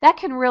that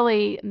can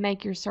really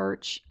make your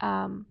search,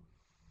 more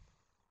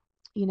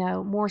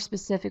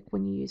specific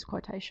when you use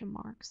quotation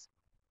marks.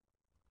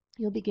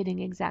 You'll be getting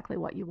exactly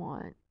what you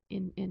want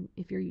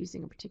if you're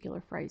using a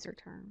particular phrase or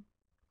term.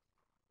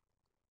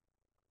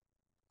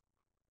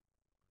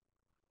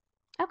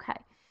 Okay,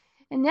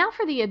 and now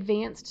for the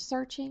advanced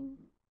searching.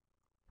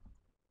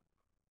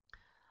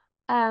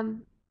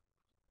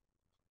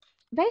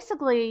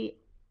 Basically,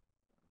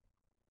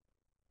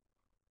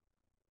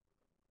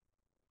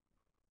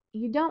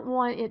 you don't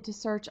want it to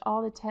search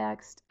all the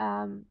text,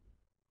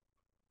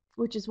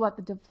 which is what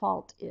the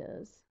default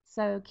is.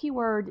 So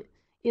keyword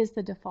is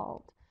the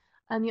default.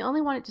 You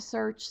only want it to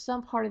search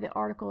some part of the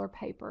article or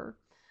paper.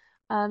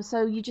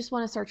 So you just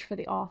want to search for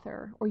the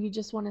author, or you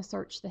just want to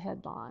search the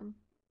headline.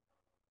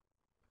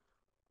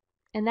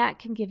 And that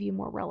can give you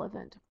more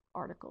relevant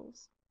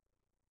articles.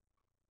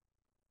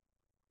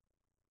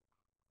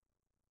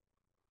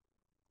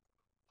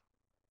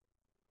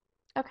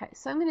 Okay,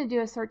 so I'm going to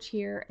do a search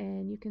here,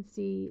 and you can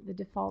see the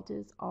default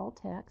is all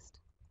text.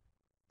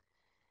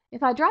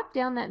 If I drop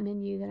down that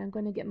menu, then I'm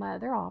going to get my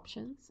other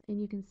options,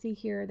 and you can see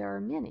here there are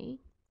many.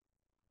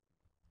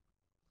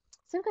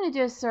 So I'm going to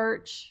do a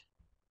search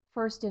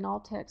first in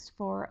all text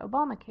for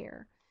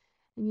Obamacare.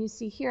 And you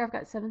see here I've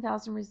got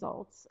 7,000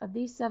 results. Of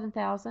these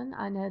 7,000,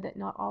 I know that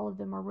not all of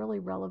them are really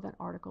relevant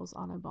articles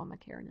on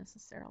Obamacare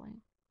necessarily.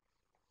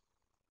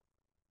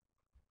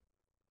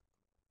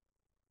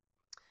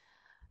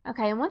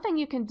 Okay, and one thing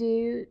you can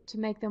do to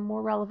make them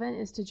more relevant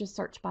is to just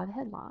search by the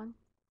headline.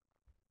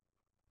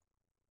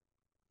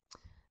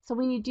 So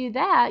when you do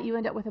that, you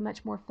end up with a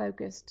much more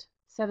focused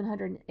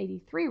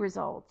 783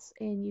 results,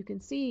 and you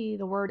can see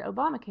the word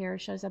Obamacare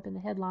shows up in the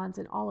headlines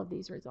in all of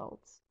these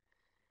results.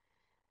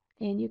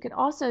 And you could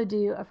also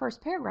do a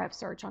first paragraph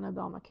search on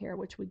Obamacare,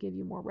 which would give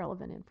you more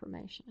relevant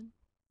information.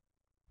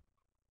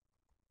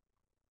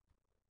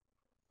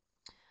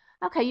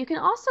 Okay, you can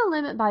also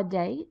limit by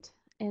date,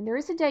 and there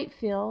is a date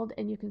field,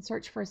 and you can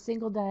search for a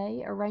single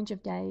day, a range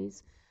of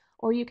days,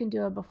 or you can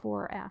do a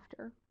before or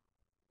after.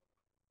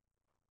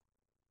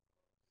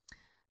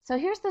 So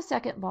here's the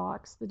second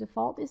box. The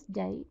default is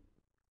date.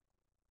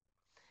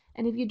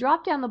 And if you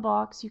drop down the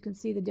box, you can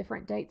see the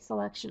different date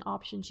selection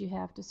options you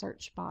have to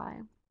search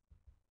by.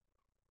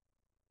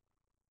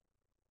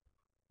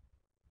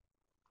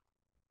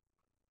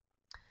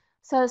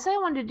 So say I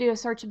wanted to do a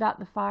search about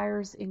the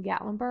fires in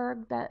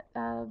Gatlinburg that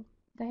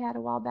they had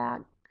a while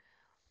back.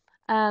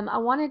 I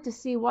wanted to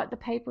see what the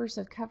papers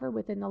have covered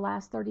within the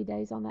last 30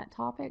 days on that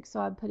topic, so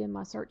I'd put in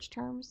my search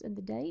terms and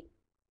the date.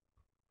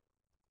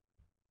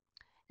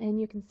 And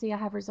you can see I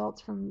have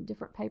results from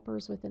different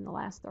papers within the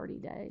last 30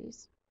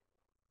 days.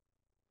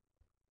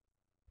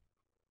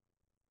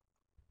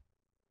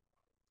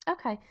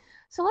 Okay,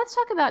 so let's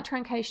talk about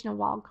truncation and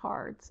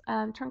wildcards.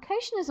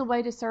 Truncation is a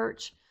way to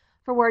search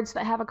for words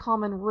that have a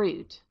common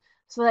root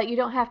so that you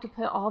don't have to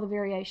put all the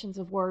variations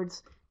of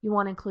words you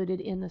want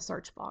included in the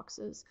search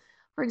boxes.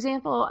 For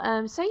example,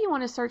 say you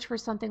want to search for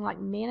something like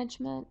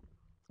management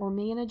or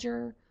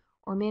manager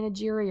or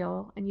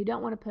managerial, and you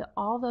don't want to put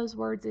all those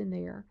words in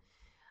there.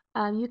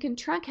 You can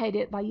truncate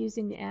it by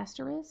using the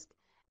asterisk,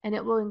 and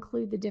it will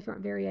include the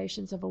different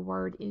variations of a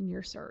word in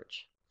your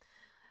search.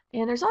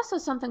 And there's also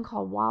something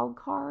called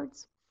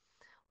wildcards,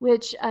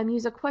 which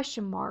use a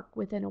question mark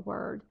within a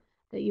word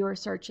that you are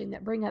searching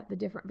that bring up the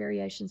different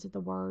variations of the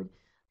word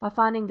by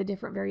finding the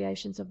different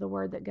variations of the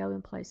word that go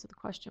in place of the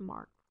question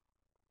mark.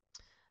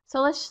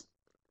 So let's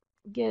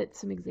get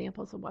some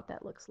examples of what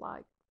that looks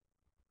like.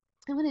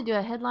 I'm going to do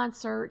a headline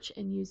search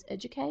and use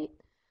educate.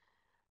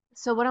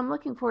 So what I'm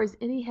looking for is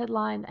any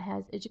headline that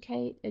has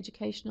educate,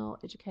 educational,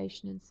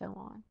 education, and so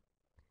on.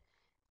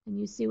 And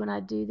you see when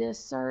I do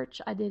this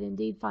search, I did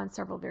indeed find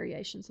several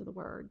variations of the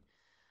word.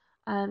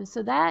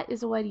 So that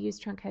is a way to use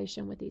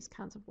truncation with these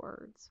kinds of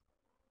words.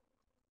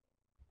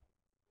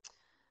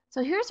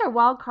 So here's our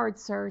wildcard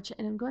search,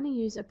 and I'm going to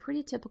use a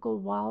pretty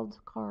typical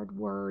wildcard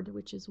word,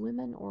 which is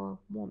women or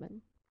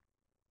woman.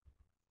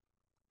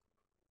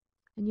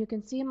 And you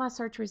can see in my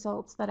search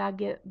results that I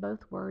get both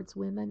words,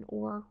 women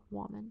or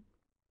woman.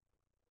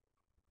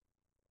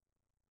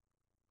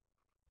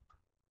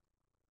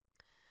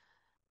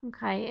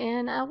 Okay,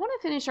 and I want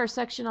to finish our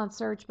section on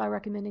search by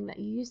recommending that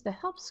you use the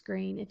help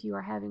screen if you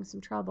are having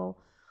some trouble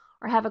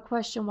or have a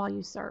question while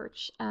you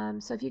search.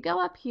 So if you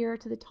go up here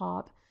to the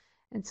top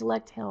and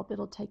select help,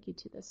 it'll take you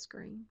to this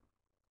screen.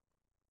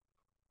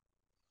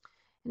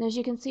 And as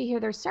you can see here,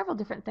 there's several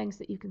different things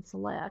that you can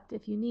select.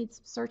 If you need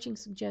some searching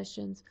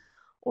suggestions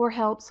or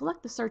help,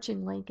 select the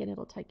searching link and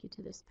it'll take you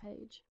to this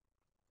page,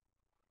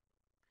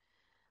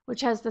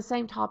 which has the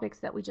same topics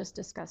that we just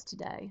discussed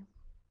today,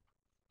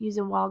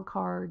 using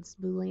wildcards,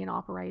 Boolean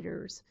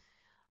operators,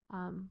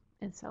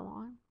 and so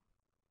on.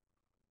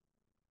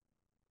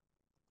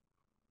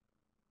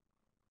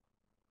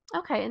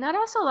 Okay, and I'd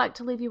also like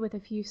to leave you with a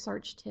few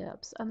search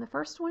tips. The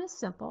first one is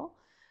simple.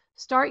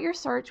 Start your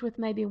search with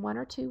maybe 1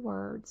 or 2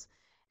 words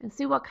and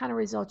see what kind of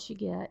results you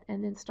get,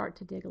 and then start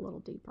to dig a little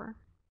deeper.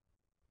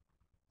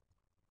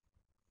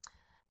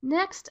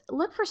 Next,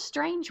 look for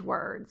strange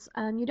words.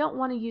 You don't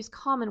want to use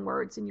common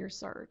words in your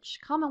search.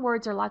 Common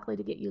words are likely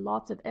to get you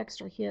lots of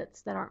extra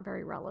hits that aren't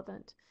very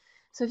relevant.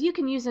 So if you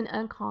can use an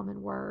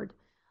uncommon word,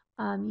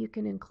 you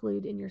can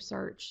include in your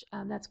search.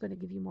 That's going to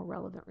give you more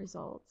relevant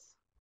results.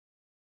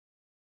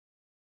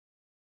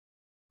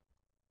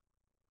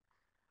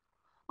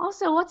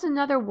 Also, what's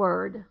another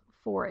word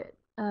for it?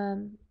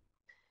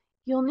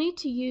 You'll need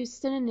to use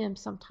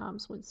synonyms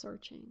sometimes when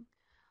searching.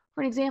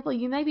 For example,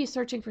 you may be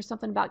searching for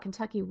something about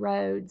Kentucky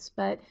roads,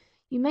 but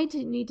you may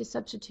need to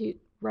substitute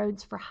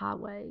roads for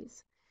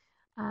highways,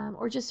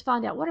 or just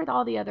find out what are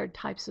all the other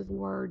types of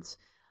words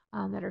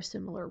that are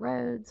similar.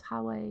 Roads,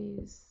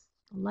 highways,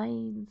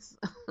 lanes,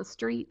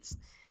 streets.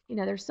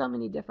 There's so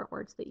many different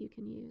words that you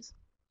can use.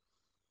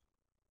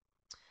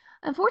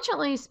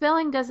 Unfortunately,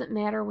 spelling doesn't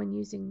matter when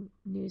using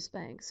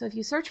NewsBank. So if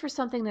you search for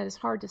something that is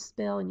hard to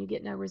spell and you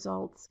get no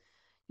results,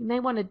 you may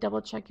want to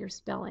double check your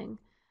spelling.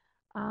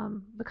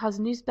 Because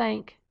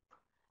NewsBank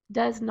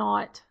does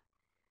not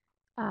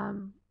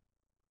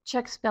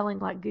check spelling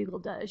like Google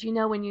does.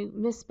 When you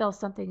misspell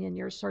something and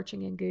you're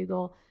searching in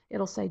Google,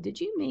 it'll say,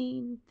 did you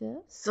mean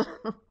this?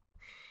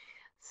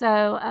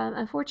 So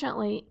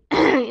unfortunately,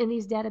 in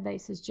these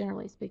databases,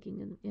 generally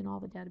speaking, in all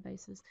the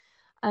databases,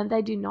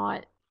 they do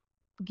not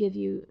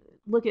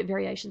look at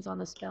variations on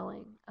the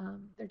spelling.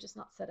 They're just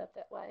not set up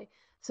that way.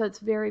 So it's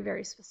very,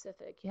 very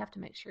specific. You have to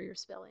make sure your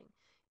spelling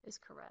is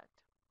correct.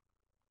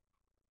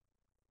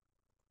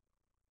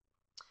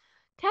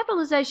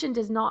 Capitalization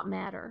does not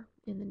matter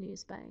in the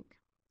NewsBank,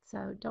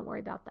 so don't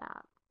worry about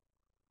that.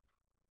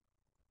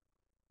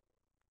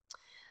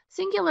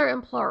 Singular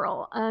and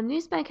plural.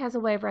 NewsBank has a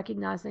way of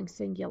recognizing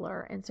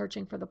singular and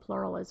searching for the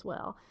plural as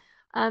well.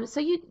 So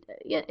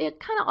it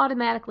kind of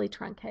automatically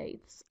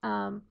truncates.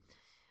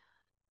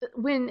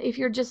 If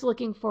you're just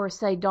looking for,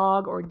 say,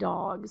 dog or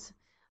dogs,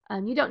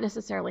 you don't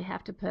necessarily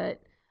have to put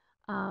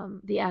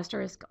the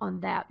asterisk on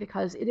that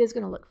because it is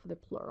going to look for the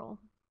plural.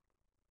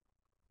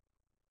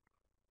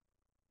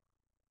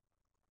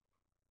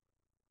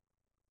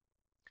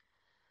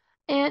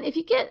 And if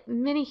you get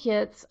many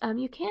hits,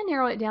 you can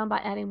narrow it down by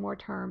adding more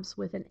terms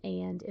with an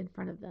and in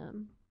front of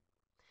them.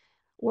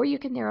 Or you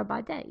can narrow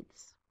by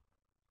dates.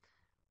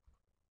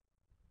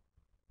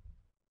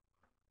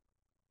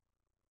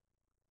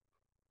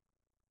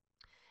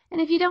 And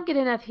if you don't get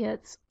enough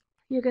hits,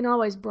 you can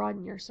always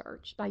broaden your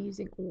search by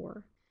using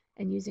or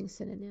and using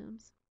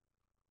synonyms.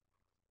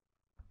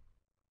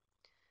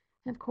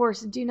 And of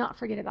course, do not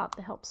forget about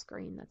the help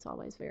screen. That's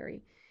always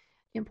very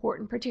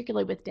important,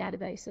 particularly with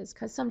databases,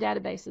 because some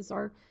databases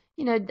are,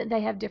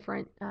 they have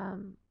different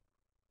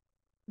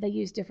they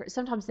use different,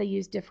 sometimes they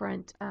use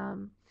different,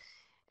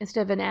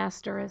 instead of an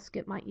asterisk,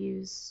 it might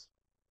use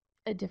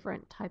a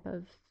different type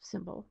of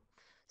symbol.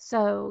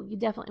 So you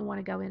definitely want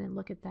to go in and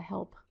look at the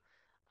help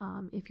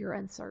if you're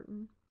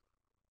uncertain.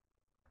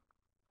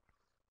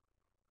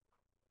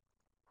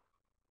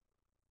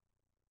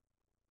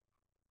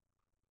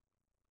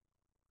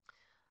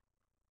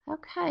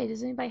 Okay,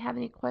 does anybody have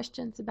any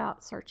questions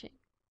about searching?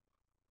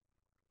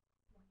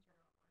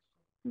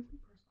 Mhm.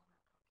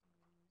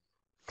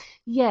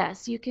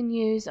 Yes, you can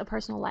use a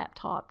personal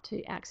laptop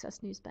to access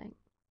NewsBank.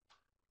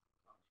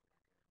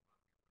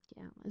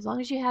 Yeah, as long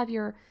as you have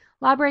your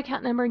library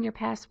account number and your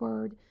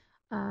password,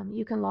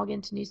 you can log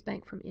into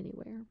NewsBank from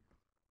anywhere.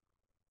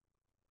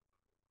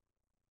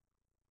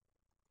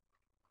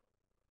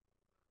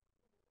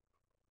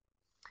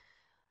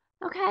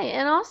 Okay,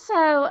 and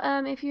also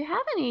if you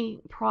have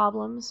any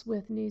problems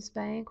with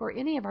NewsBank or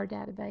any of our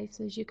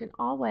databases, you can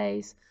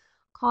always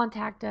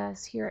contact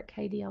us here at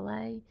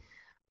KDLA.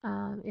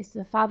 It's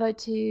the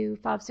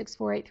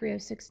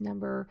 502-564-8306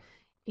 number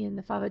in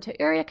the 502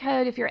 area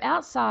code. If you're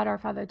outside our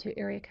 502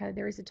 area code,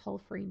 there is a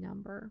toll-free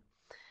number.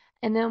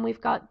 And then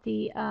we've got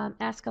the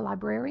Ask a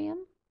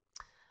Librarian.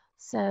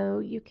 So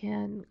you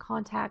can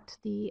contact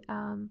the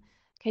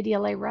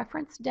KDLA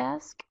reference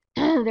desk.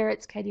 There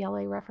it's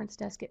KDLA reference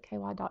desk at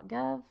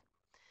ky.gov.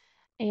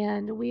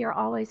 And we are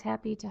always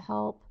happy to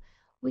help.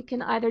 We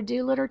can either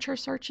do literature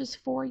searches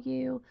for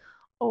you,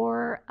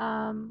 or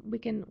we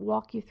can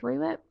walk you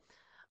through it,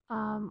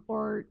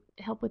 or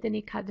help with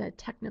any kind of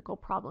technical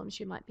problems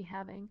you might be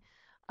having,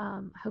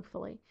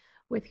 hopefully,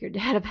 with your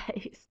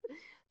database.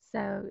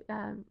 So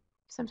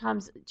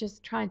sometimes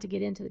just trying to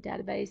get into the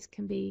database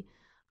can be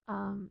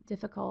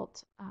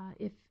difficult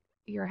if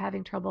you're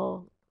having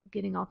trouble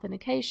getting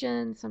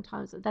authentication.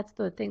 Sometimes that's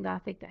the thing that I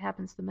think that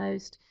happens the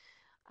most.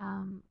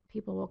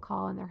 People will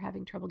call and they're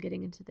having trouble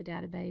getting into the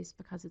database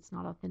because it's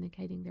not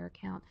authenticating their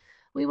account.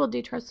 We will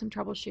do some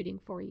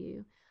troubleshooting for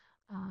you.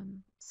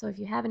 So if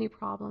you have any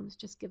problems,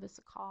 just give us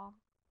a call.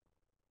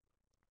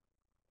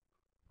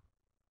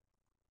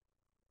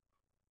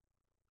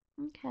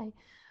 Okay.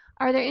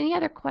 Are there any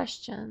other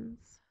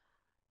questions?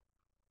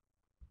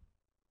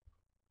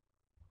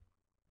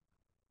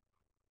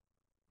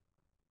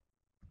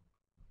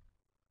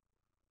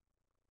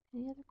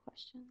 Any other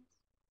questions?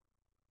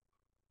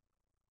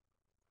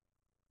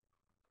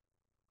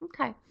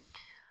 Okay.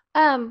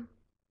 Um,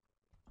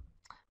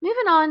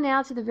 Moving on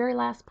now to the very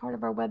last part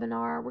of our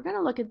webinar, we're going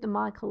to look at the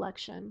My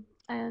Collection.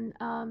 And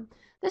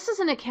this is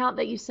an account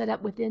that you set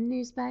up within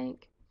NewsBank,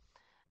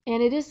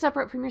 and it is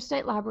separate from your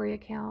state library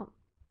account.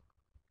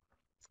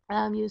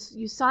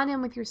 You sign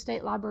in with your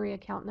state library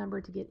account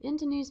number to get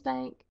into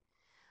NewsBank.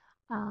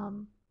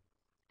 And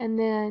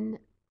then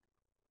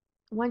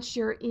once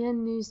you're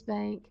in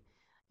NewsBank,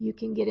 you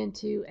can get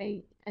into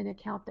an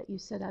account that you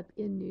set up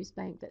in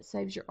NewsBank that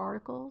saves your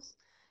articles.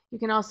 You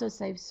can also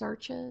save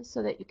searches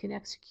so that you can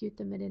execute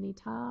them at any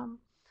time.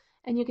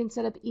 And you can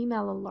set up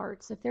email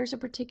alerts. If there's a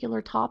particular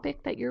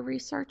topic that you're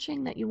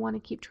researching that you want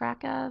to keep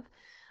track of,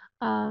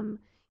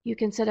 you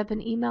can set up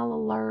an email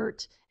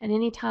alert, and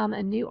anytime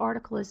a new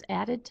article is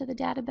added to the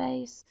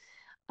database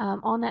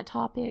on that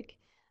topic,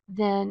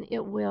 then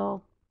it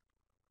will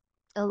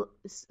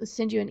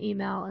send you an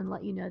email and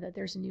let you know that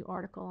there's a new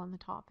article on the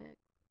topic.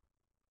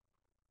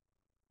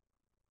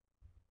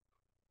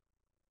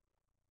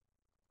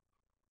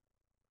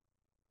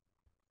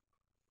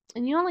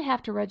 And you only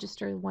have to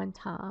register one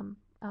time,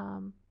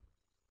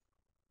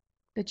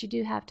 but you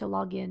do have to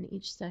log in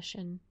each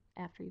session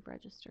after you've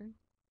registered.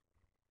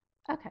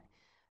 Okay,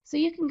 so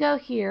you can go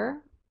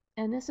here,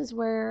 and this is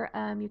where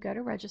you go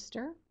to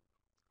register,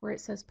 where it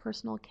says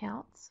personal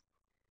accounts.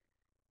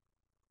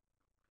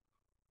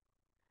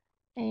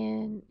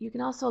 And you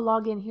can also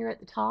log in here at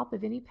the top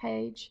of any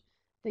page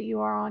that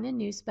you are on in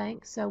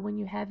NewsBank. So when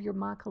you have your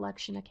My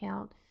Collection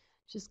account,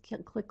 just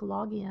click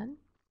log in.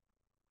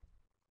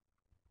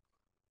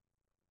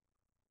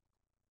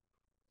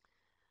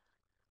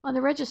 On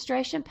the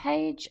registration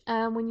page,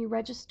 when you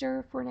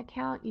register for an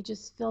account, you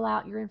just fill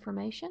out your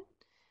information.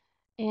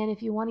 And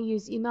if you want to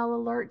use email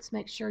alerts,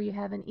 make sure you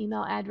have an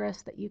email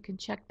address that you can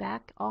check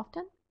back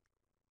often.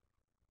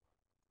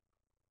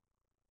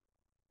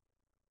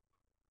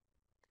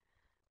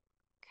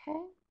 Okay.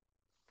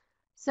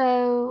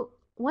 So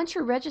once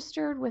you're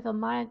registered with a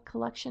My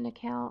Collection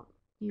account,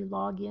 you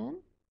log in.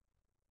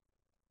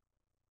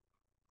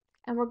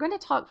 And we're going to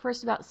talk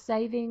first about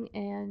saving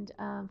and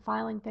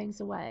filing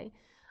things away.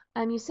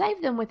 You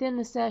save them within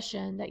the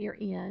session that you're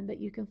in, but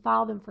you can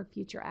file them for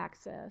future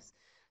access.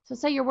 So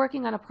say you're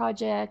working on a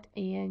project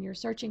and you're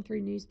searching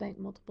through NewsBank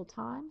multiple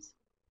times.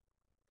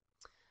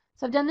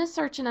 So I've done this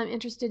search and I'm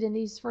interested in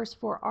these first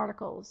 4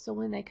 articles. So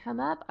when they come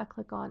up, I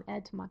click on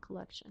Add to My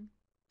Collection.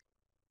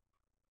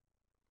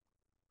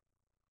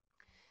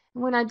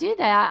 And when I do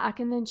that, I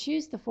can then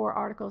choose the 4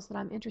 articles that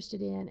I'm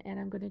interested in, and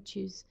I'm going to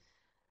choose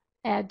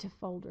Add to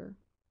Folder.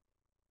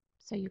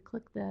 So you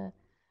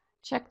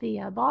check the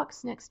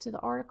box next to the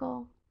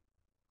article,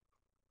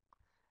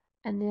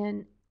 and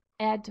then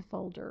Add to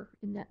Folder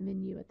in that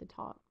menu at the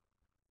top.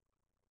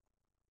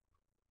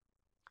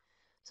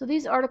 So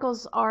these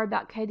articles are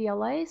about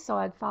KDLA, so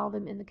I'd file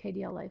them in the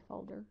KDLA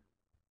folder.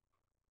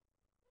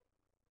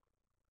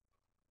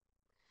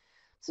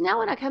 So now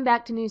when I come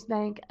back to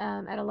NewsBank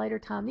at a later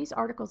time, these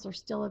articles are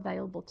still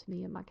available to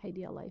me in my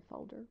KDLA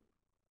folder.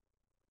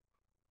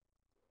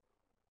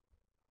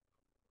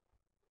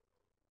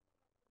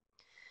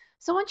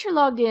 So once you're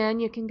logged in,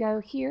 you can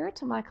go here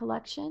to my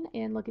collection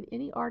and look at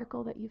any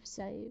article that you've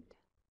saved.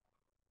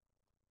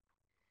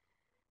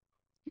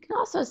 You can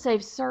also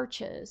save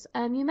searches.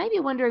 You may be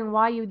wondering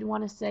why you'd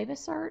want to save a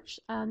search.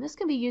 This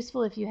can be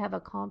useful if you have a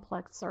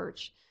complex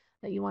search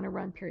that you want to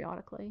run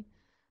periodically.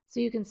 So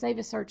you can save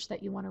a search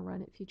that you want to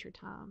run at future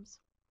times.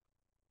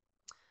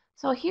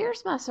 So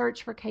here's my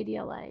search for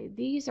KDLA.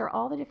 These are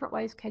all the different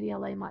ways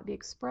KDLA might be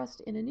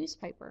expressed in a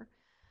newspaper.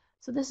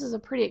 So this is a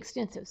pretty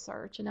extensive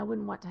search, and I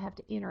wouldn't want to have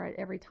to enter it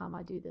every time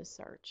I do this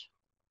search.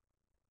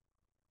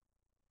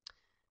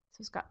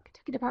 So it's got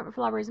Kentucky Department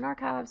for Libraries and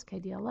Archives,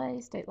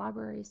 KDLA, State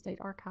Library, State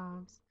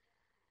Archives,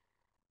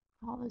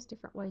 all those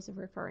different ways of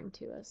referring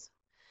to us.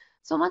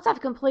 So once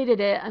I've completed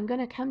it, I'm going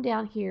to come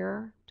down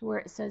here to where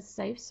it says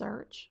Save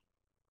Search.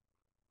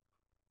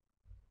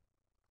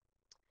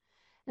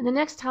 And the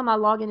next time I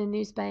log into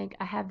NewsBank,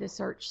 I have this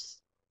search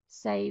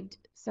saved.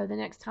 So the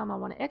next time I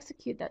want to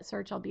execute that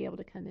search, I'll be able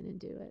to come in and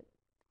do it.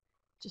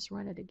 Just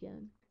run it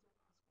again.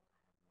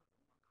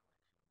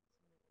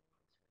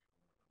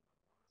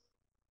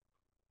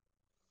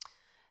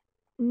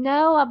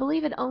 No, I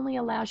believe it only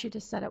allows you to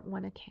set up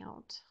one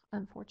account,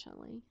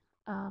 unfortunately,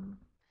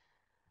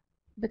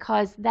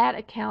 because that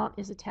account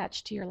is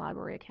attached to your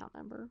library account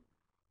number.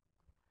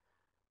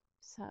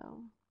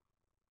 So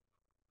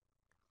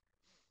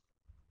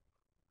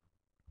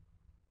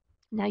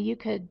now you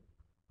could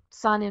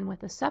sign in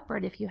with a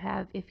separate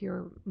if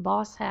your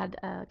boss had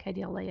a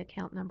KDLA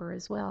account number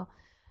as well.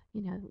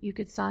 You know, you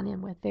could sign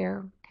in with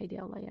their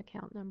KDLA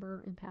account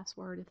number and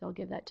password if they'll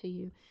give that to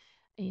you,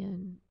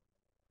 and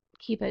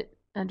keep it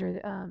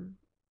under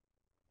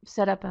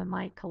set up a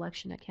My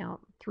Collection account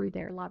through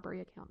their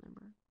library account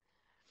number.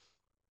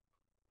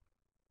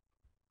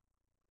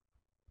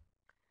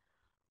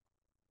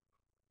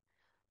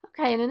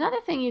 Okay, and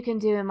another thing you can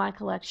do in My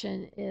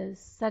Collection is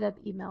set up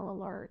email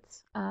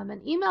alerts.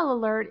 An email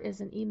alert is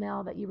an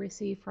email that you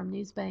receive from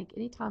NewsBank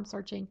anytime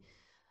searching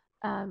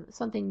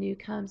something new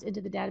comes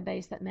into the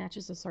database that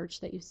matches a search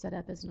that you've set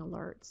up as an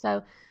alert.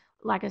 So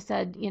like I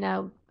said, you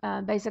know,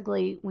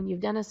 basically when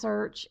you've done a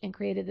search and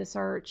created the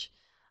search,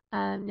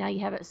 now you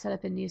have it set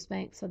up in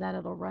NewsBank so that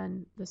it'll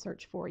run the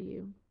search for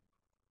you.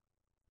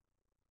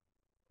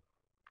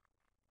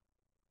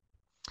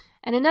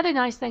 And another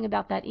nice thing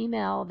about that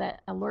email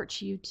that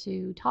alerts you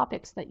to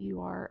topics that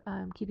you are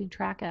keeping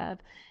track of,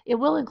 it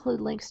will include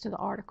links to the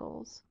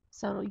articles.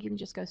 So you can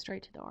just go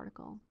straight to the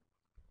article.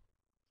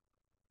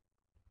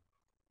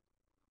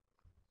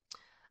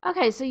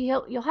 Okay, so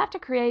you'll have to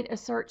create a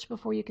search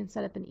before you can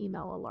set up an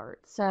email alert.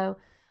 So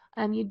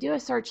you do a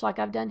search like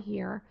I've done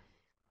here,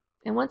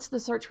 and once the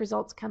search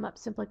results come up,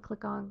 simply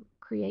click on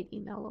Create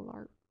Email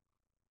Alert.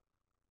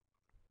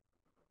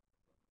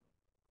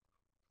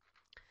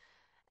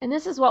 And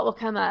this is what will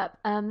come up.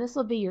 This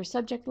will be your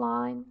subject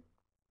line.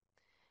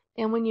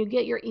 And when you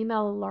get your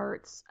email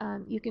alerts,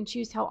 you can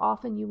choose how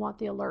often you want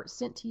the alert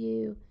sent to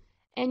you,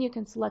 and you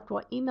can select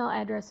what email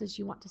addresses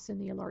you want to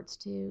send the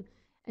alerts to,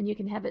 and you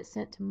can have it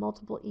sent to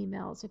multiple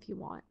emails if you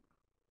want.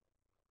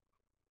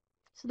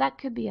 So that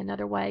could be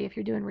another way if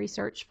you're doing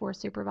research for a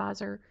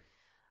supervisor.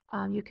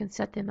 You can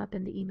set them up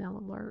in the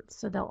email alerts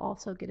so they'll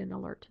also get an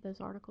alert to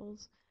those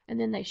articles, and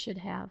then they should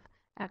have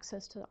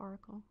access to the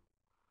article.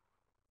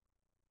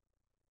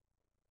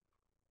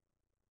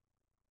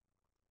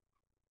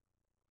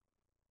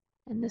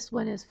 And this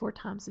one is 4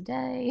 times a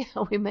day.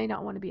 We may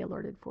not want to be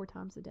alerted 4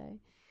 times a day,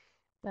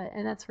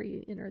 and that's where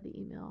you enter the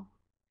email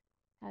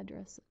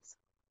addresses.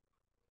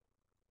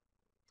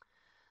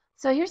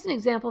 So here's an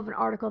example of an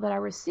article that I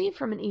received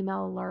from an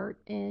email alert,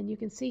 and you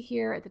can see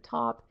here at the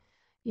top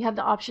you have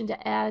the option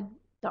to add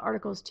the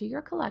articles to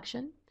your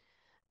collection.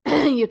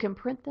 You can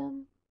print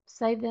them,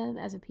 save them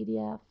as a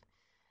PDF,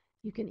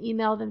 you can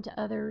email them to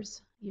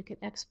others, you can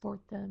export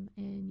them,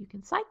 and you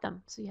can cite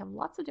them. So you have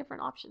lots of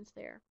different options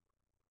there.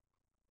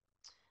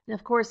 And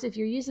of course, if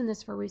you're using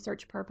this for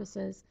research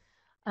purposes,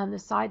 the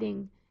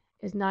citing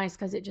is nice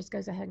because it just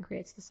goes ahead and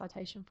creates the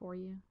citation for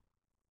you.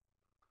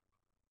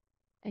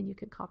 And you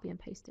can copy and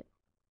paste it.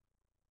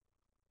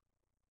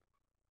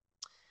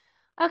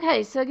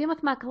 Okay, so again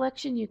with My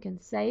Collection, you can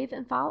save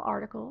and file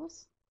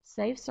articles,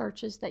 save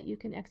searches that you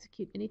can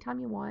execute anytime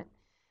you want,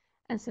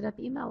 and set up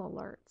email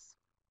alerts.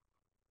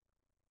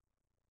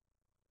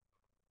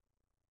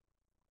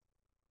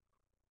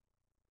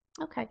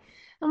 Okay,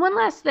 and one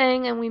last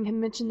thing, and we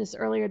mentioned this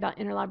earlier about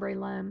interlibrary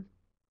loan.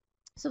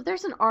 So if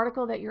there's an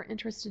article that you're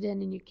interested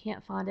in and you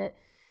can't find it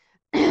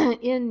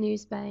in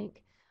NewsBank,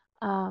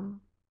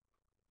 and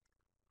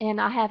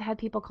I have had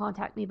people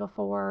contact me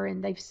before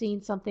and they've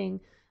seen something,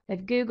 they've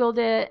Googled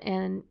it,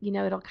 and you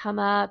know it'll come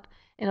up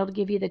and it'll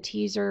give you the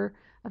teaser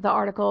of the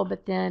article,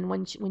 but then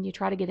when you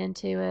try to get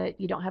into it,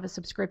 you don't have a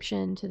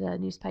subscription to the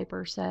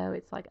newspaper, so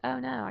it's like, oh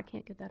no, I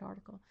can't get that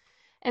article.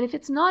 And if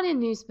it's not in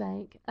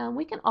NewsBank,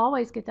 we can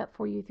always get that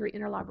for you through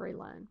interlibrary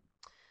loan.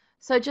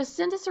 So just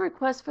send us a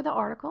request for the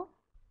article,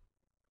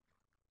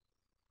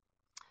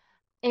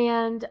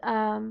 and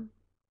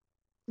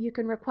you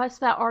can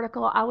request that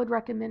article. I would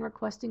recommend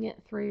requesting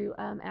it through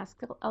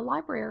Ask a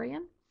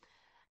Librarian,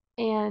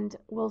 and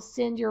we'll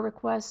send your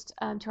request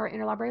to our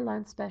interlibrary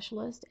loan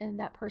specialist, and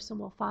that person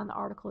will find the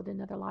article at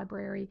another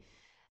library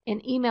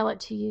and email it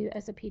to you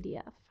as a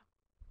PDF.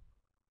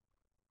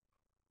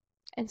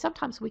 And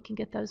sometimes we can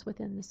get those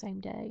within the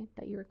same day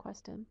that you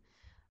request them.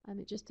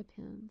 It just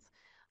depends.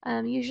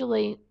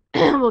 Usually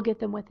we'll get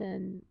them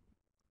within,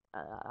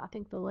 I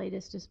think the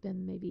latest has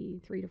been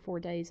maybe 3 to 4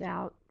 days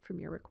out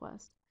from your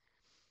request.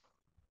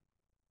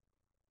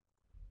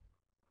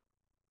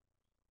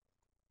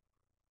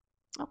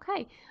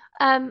 Okay.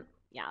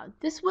 Yeah,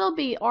 this will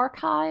be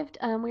archived.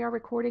 We are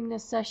recording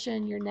this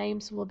session. Your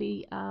names will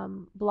be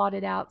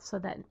blotted out so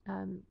that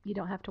you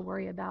don't have to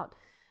worry about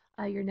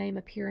your name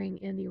appearing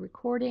in the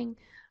recording.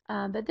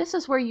 But this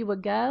is where you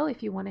would go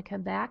if you want to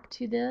come back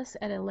to this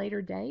at a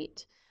later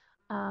date.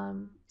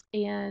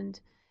 And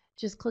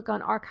just click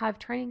on Archive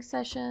Training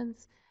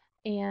Sessions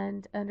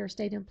and under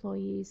State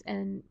Employees,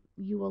 and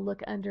you will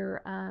look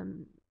under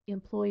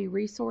Employee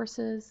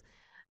Resources,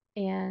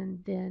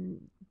 and then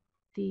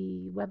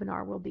the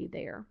webinar will be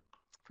there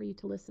for you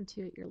to listen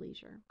to at your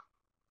leisure.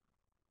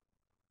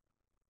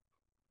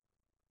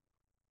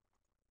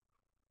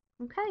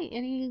 Okay,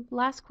 any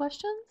last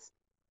questions?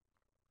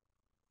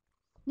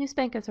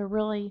 NewsBank is a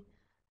really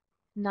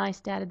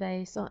nice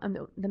database. So,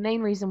 the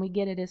main reason we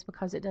get it is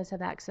because it does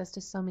have access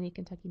to so many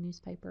Kentucky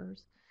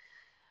newspapers.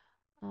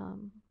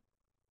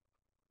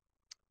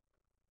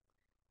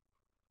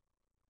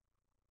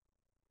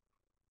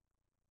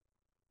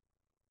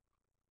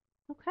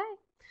 Okay,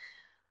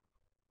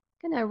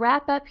 gonna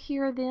wrap up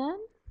here then.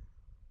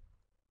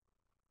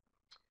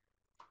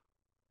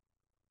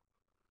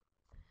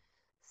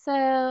 So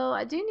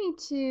I do need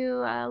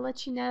to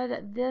let you know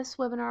that this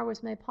webinar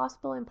was made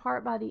possible in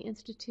part by the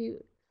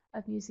Institute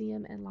of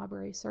Museum and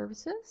Library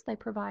Services. They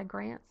provide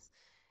grants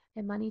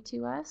and money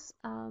to us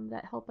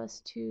that help us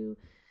to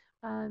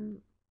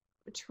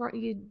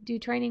do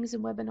trainings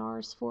and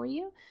webinars for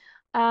you.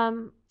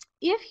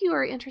 If you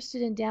are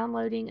interested in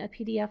downloading a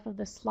PDF of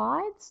the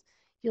slides,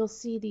 you'll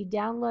see the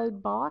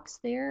download box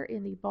there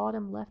in the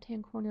bottom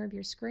left-hand corner of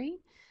your screen.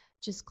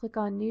 Just click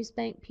on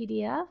NewsBank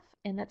PDF,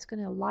 and that's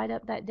going to light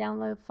up that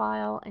download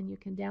file, and you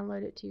can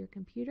download it to your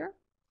computer.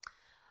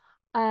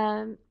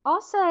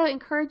 Also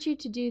encourage you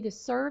to do the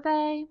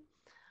survey.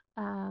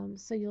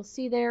 So you'll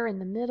see there in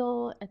the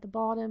middle at the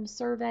bottom,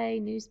 survey,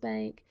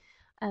 NewsBank.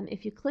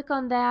 If you click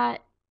on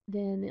that,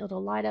 then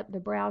it'll light up the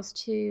browse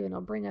to, and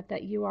it'll bring up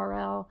that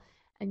URL,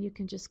 and you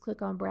can just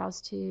click on browse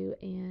to,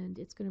 and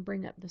it's going to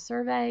bring up the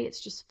survey. It's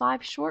just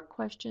 5 short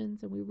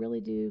questions, and we really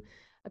do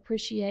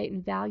appreciate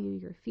and value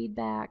your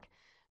feedback.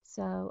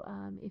 So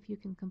if you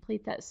can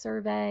complete that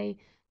survey,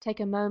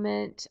 take a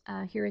moment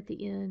here at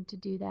the end to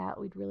do that.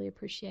 We'd really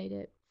appreciate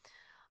it.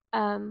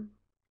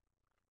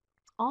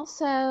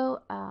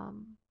 Also,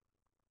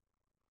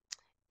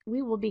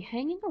 we will be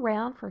hanging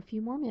around for a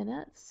few more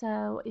minutes.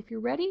 So if you're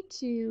ready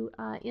to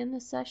end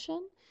the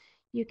session,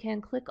 you can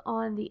click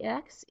on the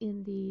X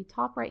in the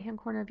top right-hand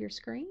corner of your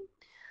screen.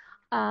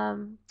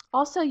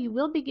 Also, you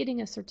will be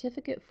getting a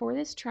certificate for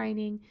this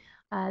training.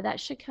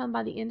 That should come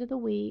by the end of the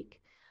week.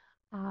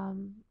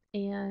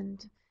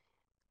 And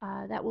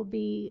that will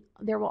be,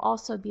 there will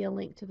also be a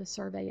link to the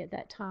survey at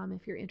that time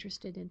if you're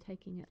interested in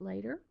taking it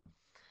later.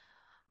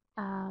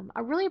 I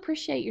really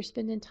appreciate your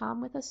spending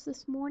time with us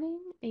this morning,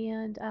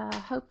 and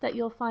hope that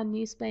you'll find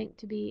NewsBank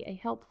to be a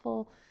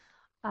helpful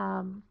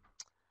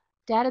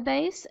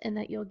database, and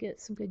that you'll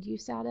get some good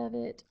use out of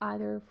it,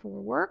 either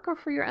for work or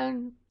for your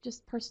own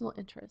just personal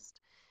interest.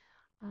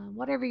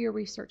 Whatever your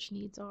research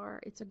needs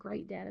are, it's a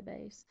great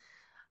database.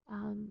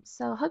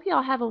 So I hope you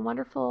all have a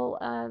wonderful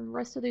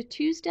rest of the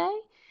Tuesday,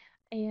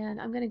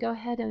 and I'm going to go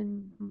ahead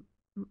and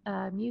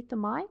mute the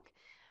mic,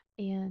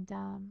 and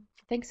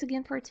thanks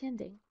again for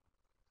attending.